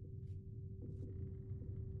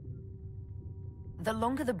 The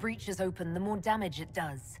longer the breach is open, the more damage it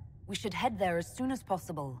does. We should head there as soon as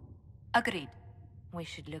possible. Agreed. We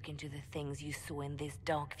should look into the things you saw in this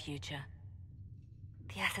dark future.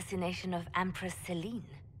 The assassination of Empress Celine.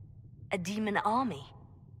 A demon army.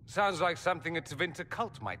 Sounds like something a Tevinter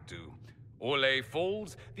cult might do. Orlais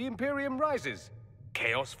falls, the Imperium rises.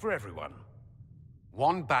 Chaos for everyone.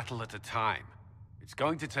 One battle at a time. It's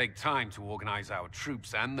going to take time to organize our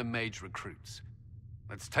troops and the mage recruits.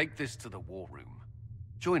 Let's take this to the war room.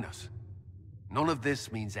 Join us. None of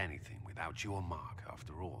this means anything without your mark,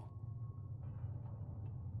 after all.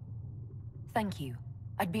 Thank you.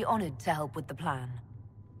 I'd be honored to help with the plan.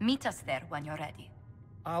 Meet us there when you're ready.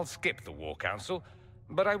 I'll skip the War Council,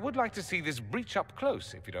 but I would like to see this breach up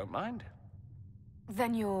close, if you don't mind.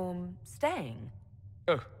 Then you're staying?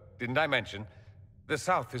 Oh, didn't I mention? The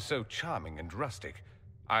South is so charming and rustic.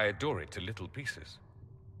 I adore it to little pieces.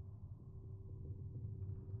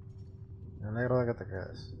 Me alegro de que te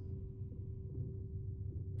quedes.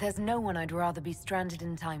 There's no one I'd rather be stranded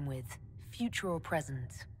in time with, future or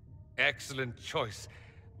present. Excellent choice.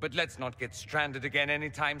 But let's not get stranded again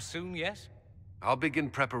anytime soon, yes? I'll begin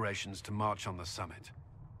preparations to march on the summit.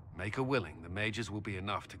 Make her willing, the mages will be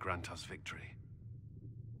enough to grant us victory.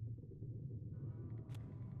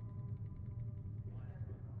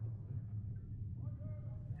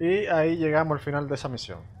 Y ahí llegamos al final de esa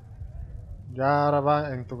misión. Ya ahora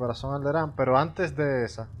va en tu corazón Alderaan, pero antes de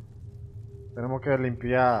esa tenemos que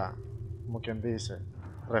limpiar, como quien dice,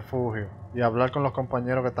 refugio y hablar con los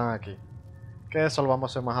compañeros que están aquí. Que eso lo vamos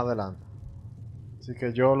a hacer más adelante. Así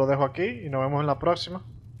que yo lo dejo aquí y nos vemos en la próxima.